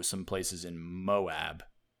know some places in Moab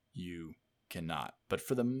you cannot. But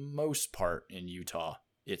for the most part in Utah,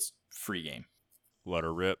 it's free game. Let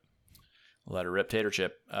her rip. Let her rip, tater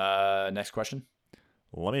chip. Next question.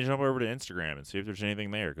 Let me jump over to Instagram and see if there's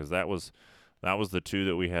anything there, because that was the two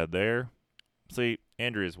that we had there. See,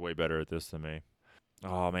 Andrea's way better at this than me.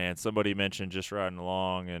 Oh, man, somebody mentioned just riding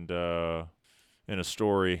along and in a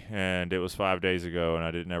story, and it was 5 days ago, and I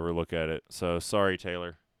didn't ever look at it. So, sorry,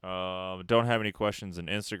 Taylor. Don't have any questions in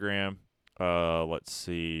Instagram. Let's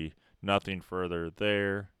see. Nothing further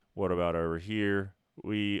there. What about over here?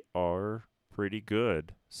 We are pretty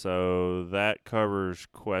good. So, that covers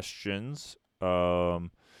questions.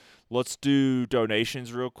 Let's do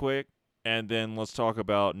donations real quick, and then let's talk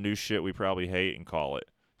about new shit we probably hate and call it.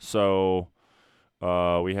 So...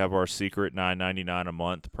 we have our secret $9.99 a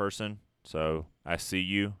month person. So I see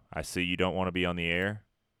you. I see you don't want to be on the air,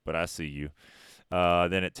 but I see you.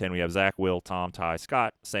 Then at 10, we have Zach, Will, Tom, Ty,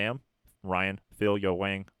 Scott, Sam, Ryan, Phil, Yo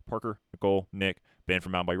Wang, Parker, Nicole, Nick, Ben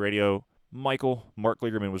from Mountain Bike Radio, Michael, Mark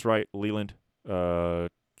Liegerman was right, Leland,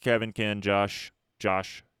 Kevin, Ken, Josh,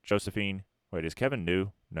 Josephine. Wait, is Kevin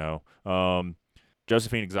new? No.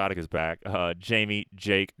 Josephine Exotic is back. Jamie,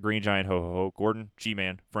 Jake, Green Giant, Ho, Gordon,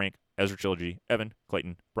 G-Man, Frank, Ezra Trilogy, Evan,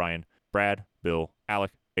 Clayton, Brian, Brad, Bill,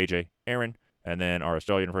 Alec, AJ, Aaron, and then our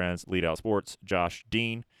Australian friends, Lead Out Sports, Josh,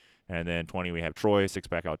 Dean, and then 20 we have Troy, Six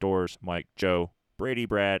Pack Outdoors, Mike, Joe, Brady,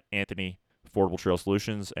 Brad, Anthony, Affordable Trail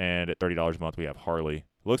Solutions, and at $30 a month we have Harley.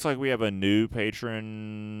 Looks like we have a new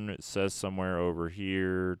patron. It says somewhere over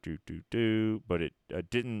here, but I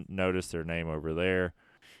didn't notice their name over there.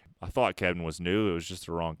 I thought Kevin was new. It was just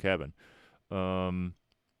the wrong Kevin.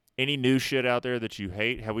 Any new shit out there that you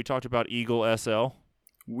hate? Have we talked about Eagle SL?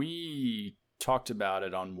 We talked about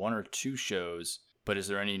it on one or two shows, but is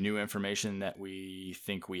there any new information that we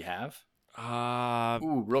think we have?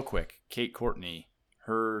 Ooh, real quick. Kate Courtney,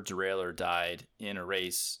 her derailleur died in a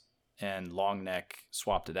race, and Long Neck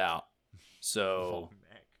swapped it out. So...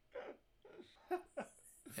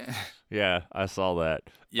 Yeah, I saw that.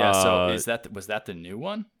 Yeah, so was that the new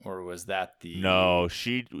one, or was that the... No,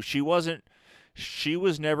 she wasn't. She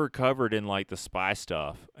was never covered in like the spy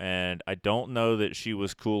stuff, and I don't know that she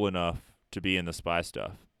was cool enough to be in the spy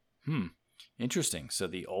stuff. Interesting. So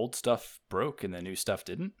the old stuff broke and the new stuff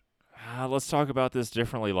didn't? Let's talk about this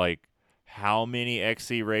differently. Like, how many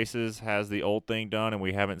XC races has the old thing done, and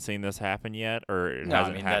we haven't seen this happen yet, or it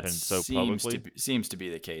hasn't happened so publicly? Seems to be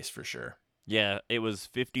the case for sure. Yeah, it was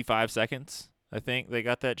 55 seconds. I think they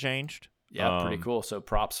got that changed. Yeah, pretty cool. So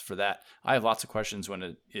props for that. I have lots of questions when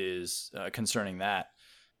it is concerning that.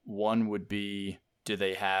 One would be,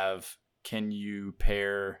 can you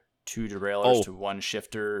pair two derailleurs to one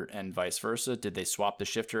shifter and vice versa? Did they swap the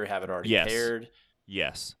shifter, have it already paired?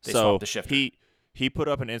 Yes. They swapped the shifter. He put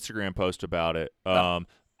up an Instagram post about it.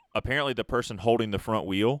 Apparently the person holding the front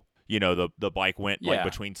wheel, the bike went like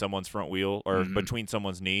between someone's front wheel or between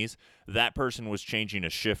someone's knees. That person was changing a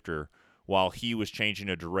shifter while he was changing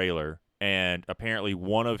a derailleur. And apparently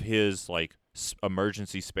one of his like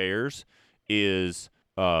emergency spares is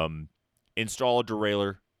install a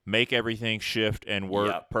derailleur, make everything shift and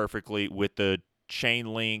work perfectly with the chain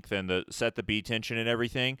length and set the B tension and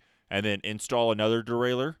everything, and then install another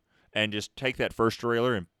derailleur and just take that first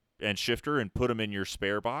derailleur and shifter and put them in your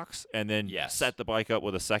spare box, and then set the bike up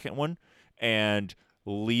with a second one and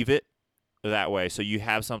leave it that way. So you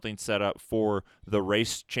have something set up for the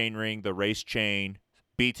race chain ring, the race chain,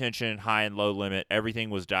 B tension, high and low limit. Everything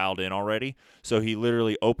was dialed in already. So he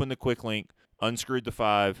literally opened the quick link, unscrewed the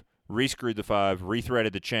 5, rescrewed the 5,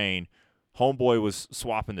 rethreaded the chain. Homeboy was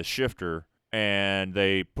swapping the shifter, and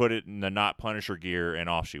they put it in the Not Punisher gear, and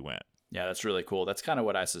off she went. Yeah, that's really cool. That's kind of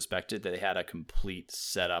what I suspected, that they had a complete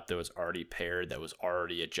setup that was already paired, that was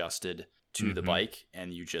already adjusted to the bike,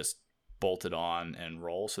 and you just bolt it on and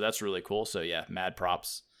roll. So that's really cool. So yeah, mad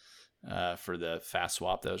props for the fast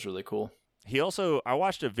swap. That was really cool. I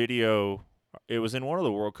watched a video. It was in one of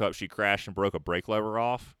the World Cups. She crashed and broke a brake lever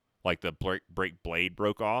off, like the brake blade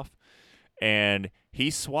broke off. And he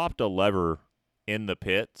swapped a lever in the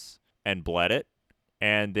pits and bled it,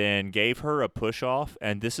 and then gave her a push off.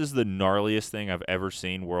 And this is the gnarliest thing I've ever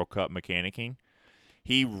seen World Cup mechanicking.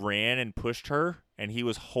 He ran and pushed her, and he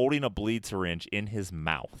was holding a bleed syringe in his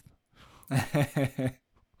mouth.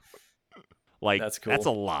 Like, that's cool. That's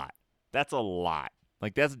a lot. That's a lot.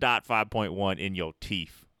 Like, that's dot 5.1 in your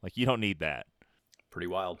teeth. Like, you don't need that. Pretty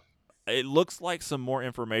wild. It looks like some more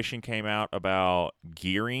information came out about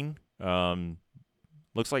gearing.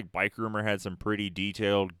 Looks like Bike Rumor had some pretty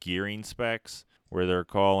detailed gearing specs where they're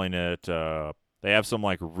calling it, they have some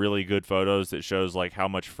like really good photos that shows like how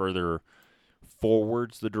much further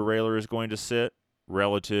forwards the derailleur is going to sit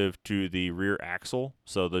relative to the rear axle.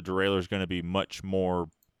 So the derailleur is going to be much more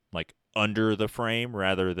like under the frame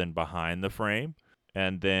rather than behind the frame.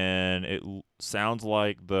 And then it sounds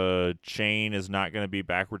like the chain is not going to be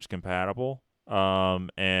backwards compatible.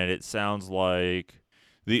 And it sounds like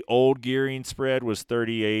the old gearing spread was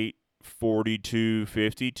 38, 42,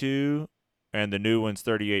 52, and the new one's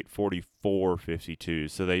 38, 44, 52.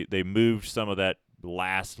 So they moved some of that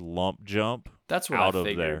last lump jump That's what out I of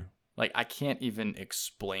figured. there. Like, I can't even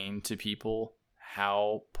explain to people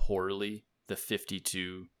how poorly the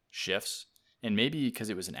 52 shifts. And maybe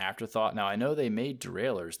because it was an afterthought. Now, I know they made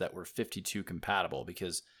derailleurs that were 52 compatible,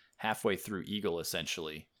 because halfway through Eagle,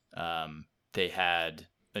 essentially, they had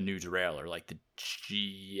a new derailleur, like the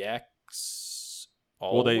GX.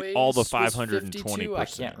 All the 520%. 52? I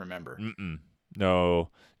can't remember. No,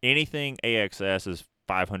 anything AXS is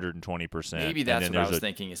 520%. Maybe that's what I was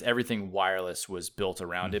thinking, is everything wireless was built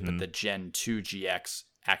around it, but the Gen 2 GX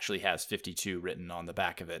actually has 52 written on the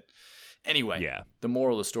back of it. Anyway, the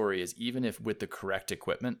moral of the story is, even if with the correct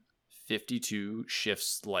equipment, 52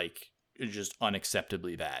 shifts like just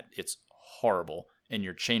unacceptably bad. It's horrible, and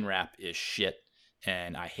your chain wrap is shit,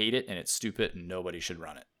 and I hate it, and it's stupid, and nobody should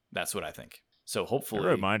run it. That's what I think. So hopefully... I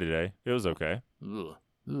rode mine today. It was okay.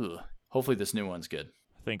 Hopefully this new one's good.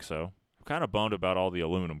 I think so. I'm kind of bummed about all the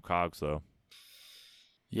aluminum cogs, though.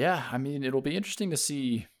 Yeah, I mean, it'll be interesting to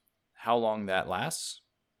see how long that lasts.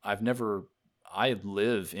 I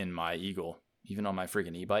live in my Eagle, even on my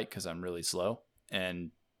freaking e-bike, because I'm really slow,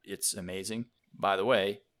 and it's amazing. By the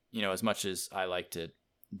way, as much as I like to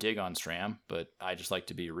dig on SRAM, but I just like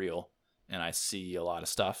to be real, and I see a lot of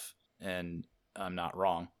stuff, and I'm not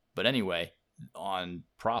wrong. But anyway, on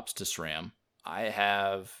props to SRAM, I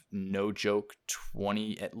have, no joke,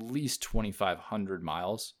 at least 2,500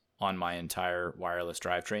 miles on my entire wireless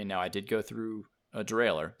drivetrain. Now, I did go through a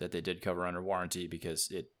derailleur that they did cover under warranty, because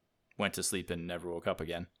it went to sleep and never woke up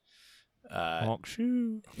again.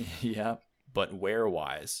 Yeah, but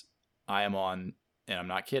wear-wise, I am on, and I'm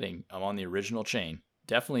not kidding, I'm on the original chain.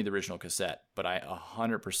 Definitely the original cassette, but I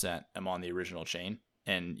 100% am on the original chain.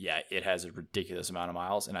 And yeah, it has a ridiculous amount of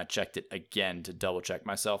miles. And I checked it again to double check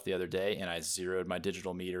myself the other day, and I zeroed my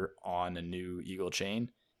digital meter on a new Eagle chain,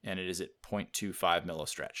 and it is at 0.25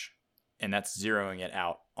 millistretch. And that's zeroing it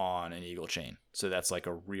out on an Eagle chain. So that's like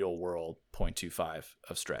a real world 0.25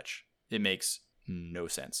 of stretch. It makes no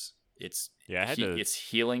sense. It's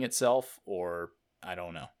healing itself, or I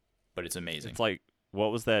don't know, but it's amazing. It's like,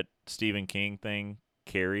 what was that Stephen King thing?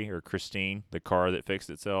 Carrie or Christine, the car that fixed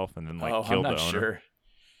itself and then killed the owner. I'm not sure.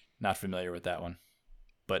 Not familiar with that one.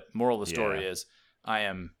 But moral of the story is, I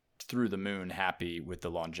am through the moon happy with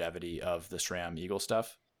the longevity of the SRAM Eagle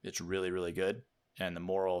stuff. It's really, really good. And the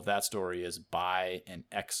moral of that story is, buy an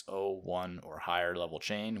X01 or higher level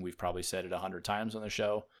chain. We've probably said it 100 times on the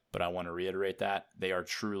show, but I want to reiterate that. They are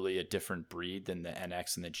truly a different breed than the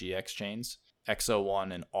NX and the GX chains.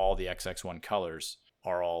 X01 and all the XX1 colors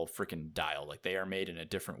are all freaking dialed. Like, they are made in a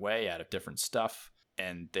different way out of different stuff,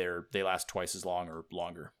 and they last twice as long or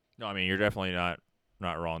longer. No, I mean, you're definitely not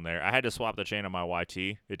wrong there. I had to swap the chain on my YT.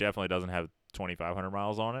 It definitely doesn't have 2,500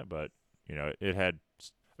 miles on it, but it had.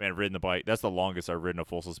 I've ridden the bike. That's the longest I've ridden a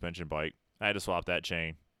full suspension bike. I had to swap that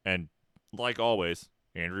chain. And like always,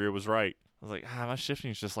 Andrea was right. I was like, my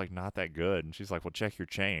shifting's just like not that good. And she's like, well, check your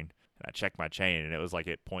chain. And I checked my chain, and it was like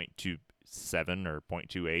at 0.27 or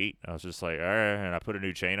 0.28. I was just like, all right. And I put a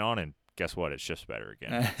new chain on, and guess what? It shifts better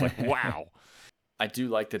again. It's like, wow. I do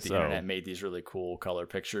like that the internet made these really cool color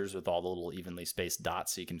pictures with all the little evenly spaced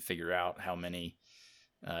dots, so you can figure out how many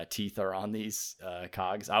teeth are on these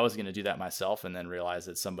cogs. I was going to do that myself and then realized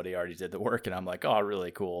that somebody already did the work, and I'm like, oh,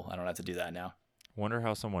 really cool. I don't have to do that now. Wonder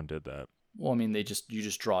how someone did that. Well, I mean, you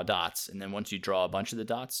just draw dots, and then once you draw a bunch of the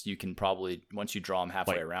dots, you can probably, once you draw them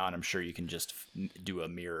halfway around, I'm sure you can just do a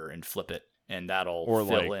mirror and flip it, and that'll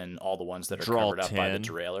fill in all the ones that are covered up by the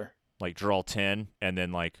derailleur. Like draw 10 and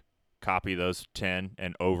then like copy those 10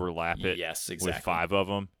 and overlap it with 5 of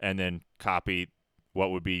them, and then copy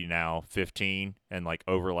what would be now 15 and like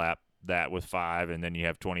overlap that with 5, and then you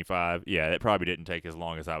have 25. Yeah, it probably didn't take as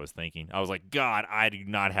long as I was thinking. I was like, God, I do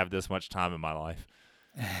not have this much time in my life.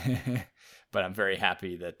 But I'm very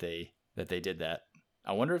happy that they did that.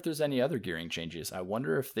 I wonder if there's any other gearing changes. I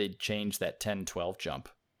wonder if they'd change that 10-12 jump.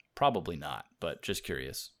 Probably not, but just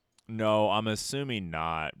curious. No, I'm assuming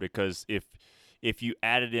not, because if you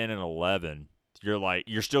added in an 11,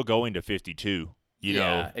 you're still going to 52. You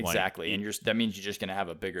know, exactly. And that means you're just going to have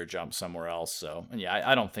a bigger jump somewhere else. So, yeah,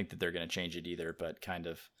 I don't think that they're going to change it either, but kind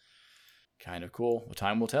of cool. Well,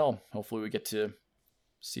 time will tell. Hopefully we get to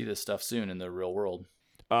see this stuff soon in the real world.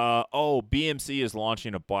 BMC is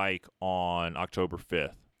launching a bike on October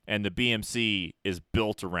 5th, and the BMC is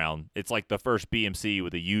built around, it's like the first BMC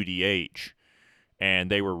with a UDH, and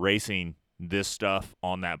they were racing this stuff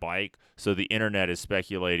on that bike, so the internet is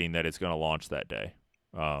speculating that it's going to launch that day.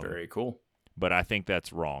 Very cool. But I think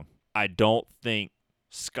that's wrong. I don't think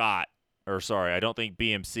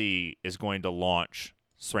BMC is going to launch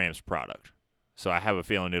SRAM's product. So I have a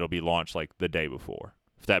feeling it'll be launched like the day before,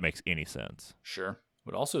 if that makes any sense. Sure.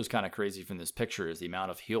 What also is kind of crazy from this picture is the amount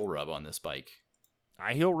of heel rub on this bike.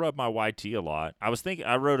 I heel rub my YT a lot. I was thinking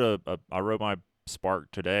I rode my Spark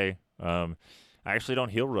today. I actually don't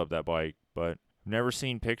heel rub that bike, but I've never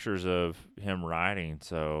seen pictures of him riding,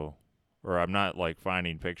 or I'm not like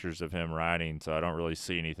finding pictures of him riding, so I don't really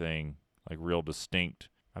see anything like real distinct.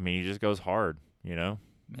 I mean, he just goes hard, you know?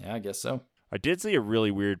 Yeah, I guess so. I did see a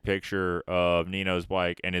really weird picture of Nino's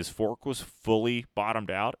bike, and his fork was fully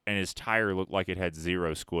bottomed out, and his tire looked like it had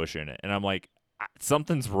zero squish in it. And I'm like,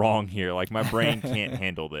 something's wrong here. Like, my brain can't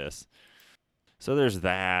handle this. So there's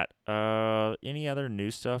that. Any other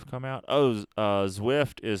new stuff come out?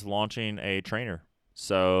 Zwift is launching a trainer.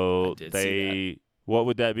 So see that. What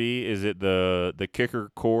would that be? Is it the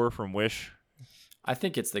Kicker Core from Wish? I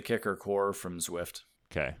think it's the Kicker Core from Zwift.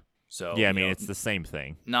 Okay. So yeah, I mean, it's the same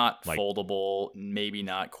thing. Not foldable, maybe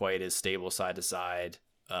not quite as stable side to side,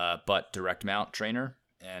 but direct mount trainer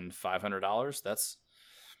and $500. That's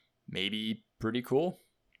maybe pretty cool.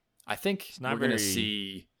 I think we're going to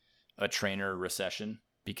see a trainer recession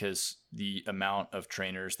because the amount of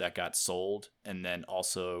trainers that got sold and then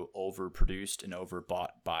also overproduced and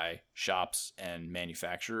overbought by shops and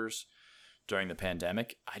manufacturers during the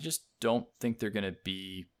pandemic, I just don't think they're going to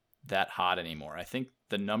be that hot anymore. I think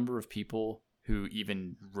the number of people who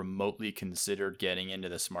even remotely considered getting into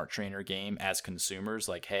the smart trainer game as consumers,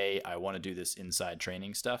 like, hey, I want to do this inside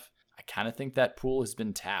training stuff, I kind of think that pool has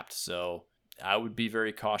been tapped. So I would be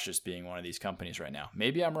very cautious being one of these companies right now.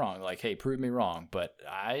 Maybe I'm wrong. Like, hey, prove me wrong. But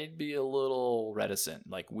I'd be a little reticent.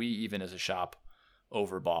 Like, we even as a shop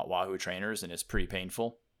overbought Wahoo trainers, and it's pretty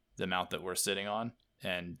painful, the amount that we're sitting on.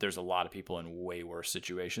 And there's a lot of people in way worse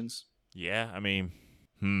situations. Yeah, I mean,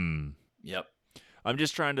 Yep.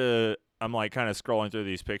 I'm like kind of scrolling through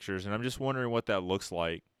these pictures, and I'm just wondering what that looks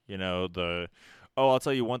like. You know, I'll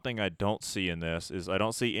tell you one thing I don't see in this is I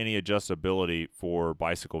don't see any adjustability for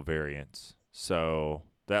bicycle variants. So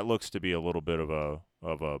that looks to be a little bit of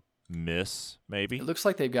a miss, maybe. It looks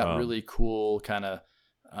like they've got really cool kind of,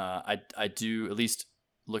 I do, at least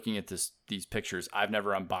looking at these pictures, I've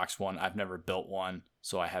never unboxed one. I've never built one,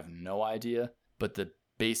 so I have no idea. But the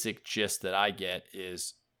basic gist that I get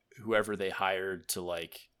is whoever they hired to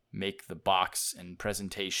like make the box and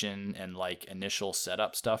presentation and like initial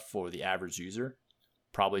setup stuff for the average user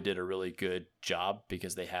probably did a really good job,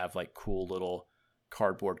 because they have like cool little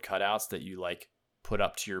cardboard cutouts that you like put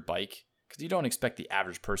up to your bike, because you don't expect the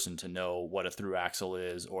average person to know what a through axle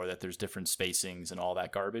is or that there's different spacings and all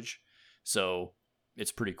that garbage. So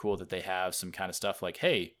it's pretty cool that they have some kind of stuff like,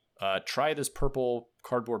 hey, try this purple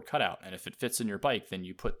cardboard cutout, and if it fits in your bike, then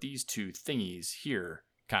you put these two thingies here.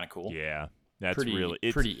 Kind of cool. Yeah, that's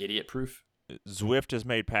pretty idiot proof. Zwift has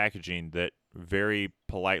made packaging that very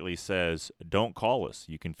politely says, "Don't call us.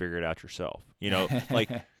 You can figure it out yourself." You know, like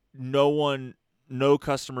no one no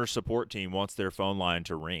customer support team wants their phone line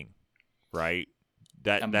to ring, right?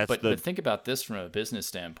 But think about this from a business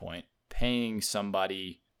standpoint. Paying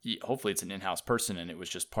somebody, hopefully it's an in-house person and it was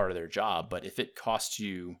just part of their job, but if it costs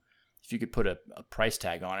you, if you could put a price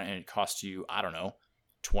tag on it and it costs you, I don't know,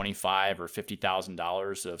 $25,000 or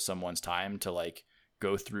 $50,000 of someone's time to like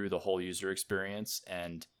go through the whole user experience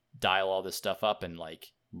and dial all this stuff up and like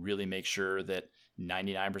really make sure that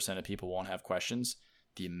 99% of people won't have questions,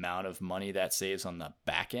 the amount of money that saves on the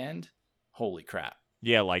back end, holy crap.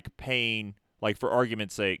 Yeah, like paying, like for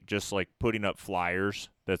argument's sake, just like putting up flyers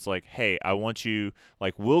that's like, hey, I want you,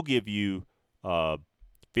 like we'll give you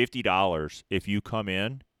 $50 if you come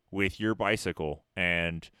in with your bicycle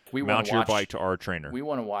and mount your bike to our trainer. We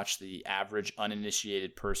want to watch the average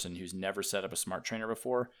uninitiated person who's never set up a smart trainer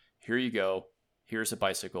before. Here you go. Here's a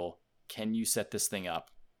bicycle. Can you set this thing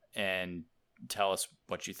up and tell us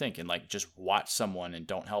what you think? And like just watch someone and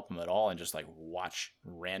don't help them at all and just like watch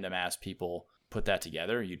random ass people put that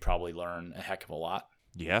together. You'd probably learn a heck of a lot.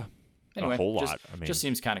 Yeah. Anyway, a whole lot. Just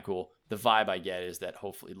seems kind of cool. The vibe I get is that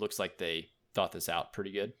hopefully it looks like they thought this out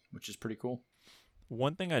pretty good, which is pretty cool.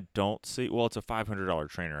 One thing I don't see, well, it's a $500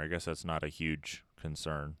 trainer. I guess that's not a huge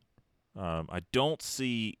concern. I don't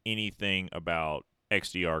see anything about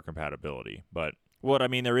XDR compatibility, but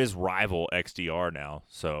there is Rival XDR now,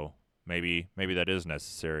 so maybe that is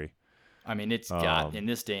necessary. I mean, it's got, in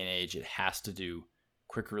this day and age, it has to do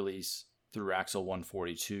quick release through axle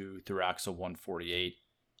 142, through axle 148.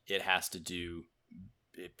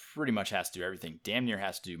 It pretty much has to do everything. Damn near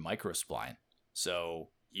has to do micro spline. So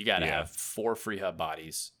you got to have 4 free hub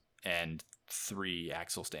bodies and 3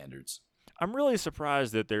 axle standards. I'm really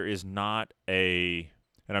surprised that there is not and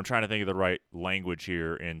I'm trying to think of the right language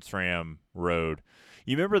here in SRAM Road.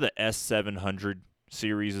 You remember the S700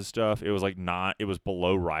 series of stuff? It was like it was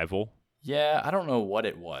below Rival. Yeah, I don't know what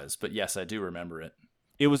it was, but yes, I do remember it.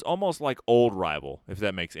 It was almost like old Rival, if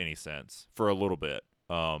that makes any sense, for a little bit.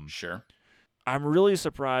 Sure. I'm really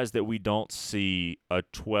surprised that we don't see a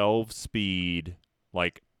 12-speed,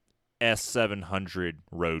 like, S700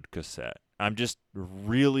 road cassette. I'm just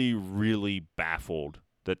really, really baffled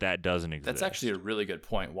that doesn't exist. That's actually a really good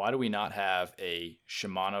point. Why do we not have a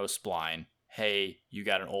Shimano spline? Hey, you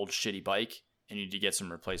got an old shitty bike and you need to get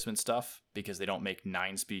some replacement stuff because they don't make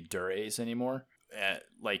 9-speed Dura-Ace anymore.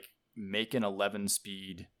 Make an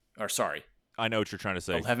 11-speed, or sorry. I know what you're trying to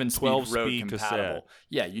say. 11-speed road compatible. Cassette.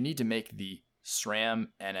 Yeah, you need to make the SRAM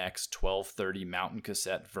NX 1230 mountain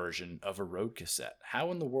cassette version of a road cassette.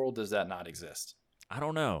 How in the world does that not exist? I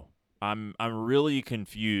don't know. I'm really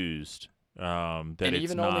confused. That and it's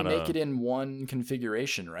even not only make it in one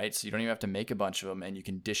configuration, right? So you don't even have to make a bunch of them, and you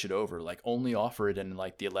can dish it over. Like only offer it in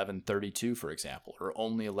like the 1132, for example, or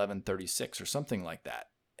only 1136 or something like that,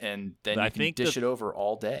 and then you can dish it over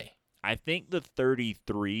all day. I think the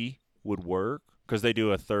 33 would work because they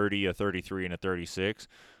do a 30, a 33, and a 36.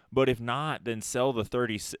 But if not, then sell the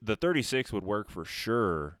 30. The 36 would work for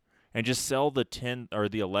sure, and just sell the 10 or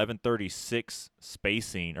the 1136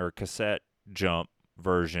 spacing or cassette jump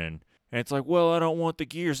version. And it's like, well, I don't want the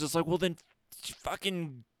gears. It's like, well, then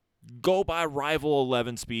fucking go buy Rival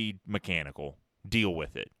 11-speed mechanical. Deal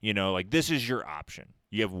with it. Like this is your option.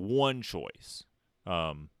 You have one choice.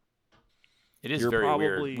 It is very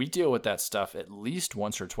weird. We deal with that stuff at least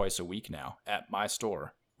once or twice a week now at my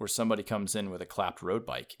store, where somebody comes in with a clapped road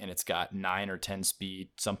bike and it's got 9 or 10 speed,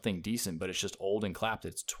 something decent, but it's just old and clapped.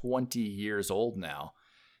 It's 20 years old now,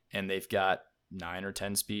 and they've got 9 or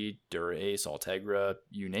 10 speed, Dura-Ace, Ultegra,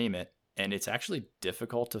 you name it. And it's actually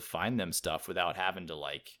difficult to find them stuff without having to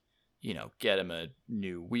get them a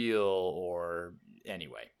new wheel or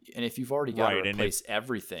anyway. And if you've already got to replace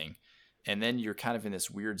everything, and then you're kind of in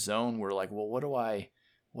this weird zone where like, well, what do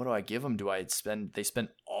I give them? They spend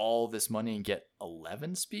all this money and get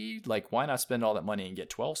 11 speed? Like, why not spend all that money and get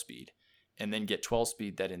 12 speed? And then get 12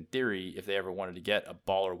 speed that in theory, if they ever wanted to get a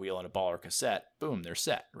baller wheel and a baller cassette, boom, they're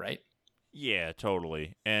set, right? Yeah,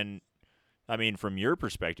 totally. And I mean, from your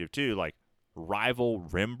perspective too, like Rival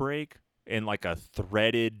rim brake and like a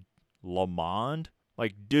threaded Lamond,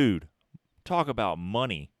 like, dude, talk about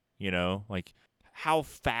money, like how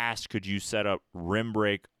fast could you set up rim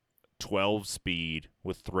brake 12 speed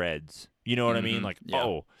with threads? You know what I mean? Like,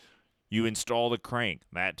 you install the crank,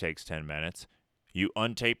 that takes 10 minutes. You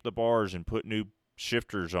untape the bars and put new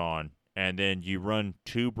shifters on, and then you run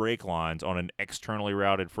 2 brake lines on an externally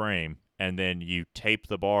routed frame, and then you tape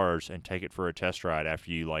the bars and take it for a test ride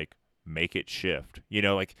after you like make it shift.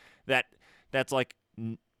 Like that's like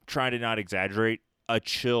trying to not exaggerate, a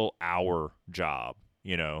chill hour job.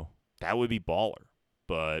 That would be baller.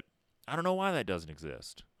 But I don't know why that doesn't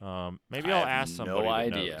exist. Maybe I'll ask somebody. No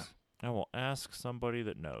idea. Knows. I will ask somebody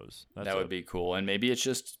that knows. That would be cool. And maybe it's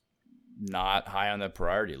just not high on the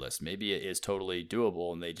priority list. Maybe it is totally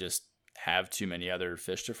doable and they just have too many other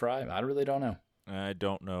fish to fry. I really don't know. I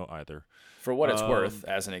don't know either. For what it's worth,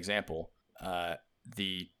 as an example,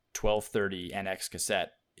 the 1230 NX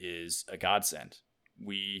cassette is a godsend.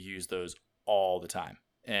 We use those all the time.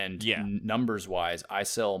 And numbers wise, I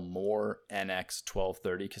sell more NX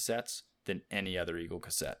 1230 cassettes than any other Eagle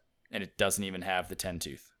cassette. And it doesn't even have the 10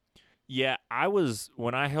 tooth. Yeah,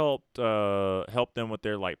 when I helped them with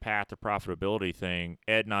their like path to profitability thing,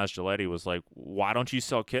 Ed Nozgiletti was like, "Why don't you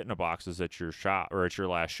sell kit in a boxes at your shop or at your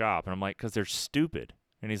last shop?" And I'm like, "Cause they're stupid."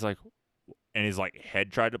 And he's like,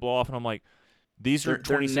 head tried to blow off, and I'm like, "These are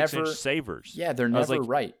 26-inch savers." Yeah, they're never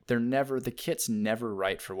right. The kit's never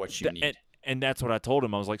right for what you need. And that's what I told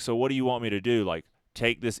him. I was like, "So what do you want me to do? Like,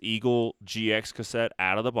 take this Eagle GX cassette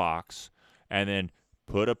out of the box, and then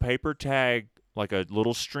put a paper tag, like a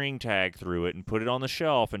little string tag through it, and put it on the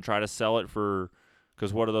shelf and try to sell it for,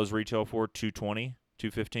 because what do those retail for? $220,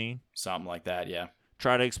 $215, something like that." Yeah.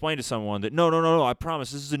 Try to explain to someone that no, I promise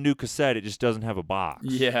this is a new cassette. It just doesn't have a box.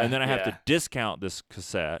 Yeah. And then I have to discount this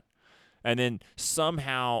cassette, and then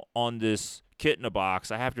somehow on this kit in a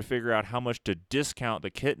box, I have to figure out how much to discount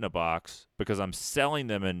the kit in a box because I'm selling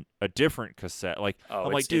them in a different cassette. Like,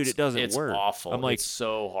 I'm like, dude, it doesn't work. It's awful. I'm like, it's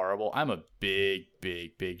so horrible. I'm a big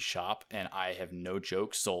shop, and I have no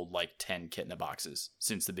joke sold like 10 kit in a boxes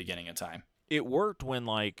since the beginning of time. It worked when,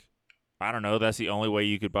 like, I don't know, that's the only way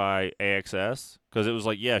you could buy AXS, because it was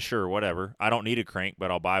like, yeah, sure, whatever. I don't need a crank,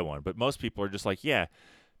 but I'll buy one. But most people are just like, yeah,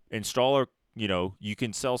 install a, you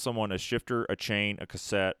can sell someone a shifter, a chain, a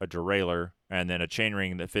cassette, a derailleur, and then a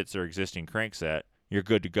chainring that fits their existing crankset. You're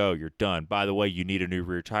good to go. You're done. By the way, you need a new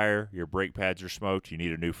rear tire. Your brake pads are smoked. You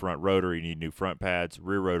need a new front rotor. You need new front pads.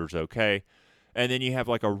 Rear rotor's okay. And then you have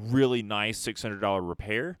like a really nice $600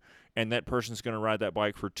 repair, and that person's going to ride that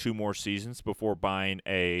bike for 2 more seasons before buying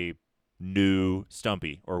a new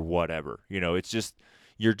Stumpy or whatever. It's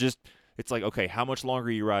like, okay, how much longer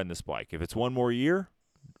are you riding this bike? If it's 1 more year,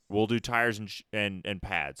 we'll do tires and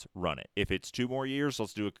pads, run it. If it's 2 more years,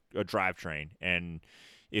 let's do a drivetrain. And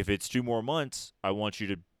if it's 2 more months, I want you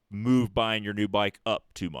to move buying your new bike up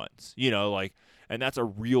 2 months. And that's a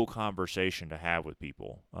real conversation to have with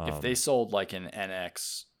people. If they sold like an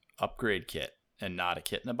NX upgrade kit and not a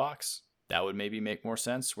kit in a box, that would maybe make more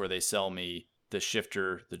sense, where they sell me the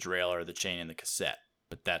shifter, the derailleur, the chain, and the cassette,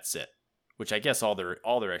 but that's it. Which I guess all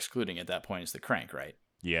they're excluding at that point is the crank, right?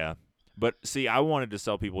 Yeah. But see, I wanted to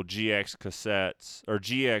sell people GX cassettes or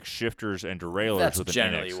GX shifters and derailleurs. That's with an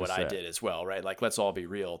generally NX what cassette. I did as well, right? Like, let's all be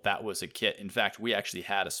real. That was a kit. In fact, we actually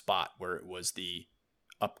had a spot where it was the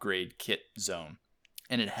upgrade kit zone,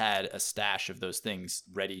 and it had a stash of those things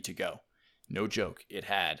ready to go. No joke. It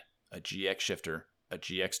had a GX shifter, a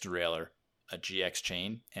GX derailleur, a GX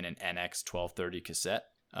chain, and an NX 1230 cassette,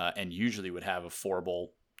 and usually would have a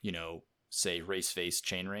 4-bolt, say race face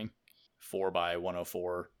chainring,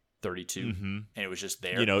 4x104 32, and it was just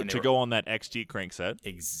there. To go on that XT crankset.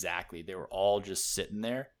 Exactly. They were all just sitting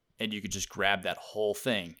there, and you could just grab that whole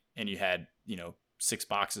thing, and you had, 6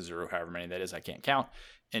 boxes or however many that is, I can't count,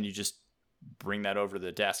 and you just bring that over to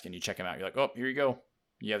the desk, and you check them out. You're like, oh, here you go.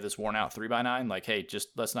 You have this worn out 3x9. Like, hey, just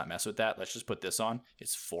let's not mess with that. Let's just put this on.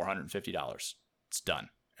 It's $450. It's done.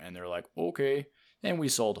 And they're like, okay. And we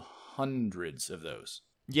sold hundreds of those.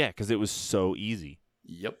 Yeah, because it was so easy.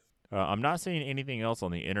 Yep. I'm not seeing anything else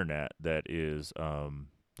on the internet that is,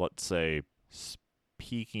 let's say,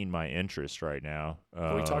 piquing my interest right now.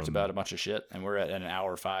 We talked about a bunch of shit, and we're at an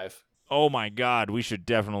hour 5. Oh, my God. We should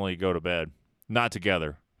definitely go to bed. Not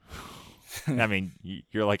together. I mean,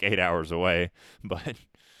 you're like 8 hours away, but...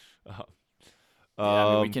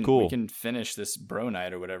 we cool. We can finish this bro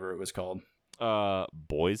night or whatever it was called.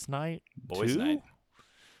 Boys night? Boys night.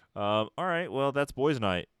 All right. Well, that's boys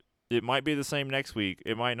night. It might be the same next week.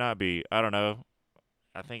 It might not be. I don't know.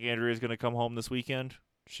 I think Andrea's going to come home this weekend.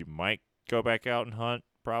 She might go back out and hunt,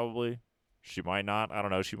 probably. She might not. I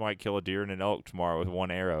don't know. She might kill a deer and an elk tomorrow with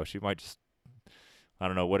 1 arrow. She might just, I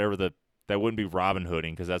don't know, whatever that wouldn't be Robin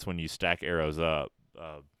Hooding, because that's when you stack arrows up.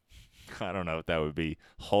 I don't know if that would be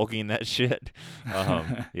hulking that shit.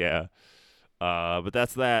 Yeah. But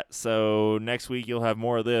that's that. So next week you'll have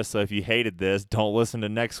more of this. So if you hated this, don't listen to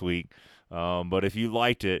next week. But if you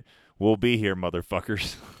liked it, we'll be here,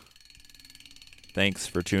 motherfuckers. Thanks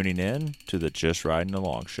for tuning in to the Just Riding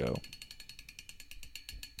Along show.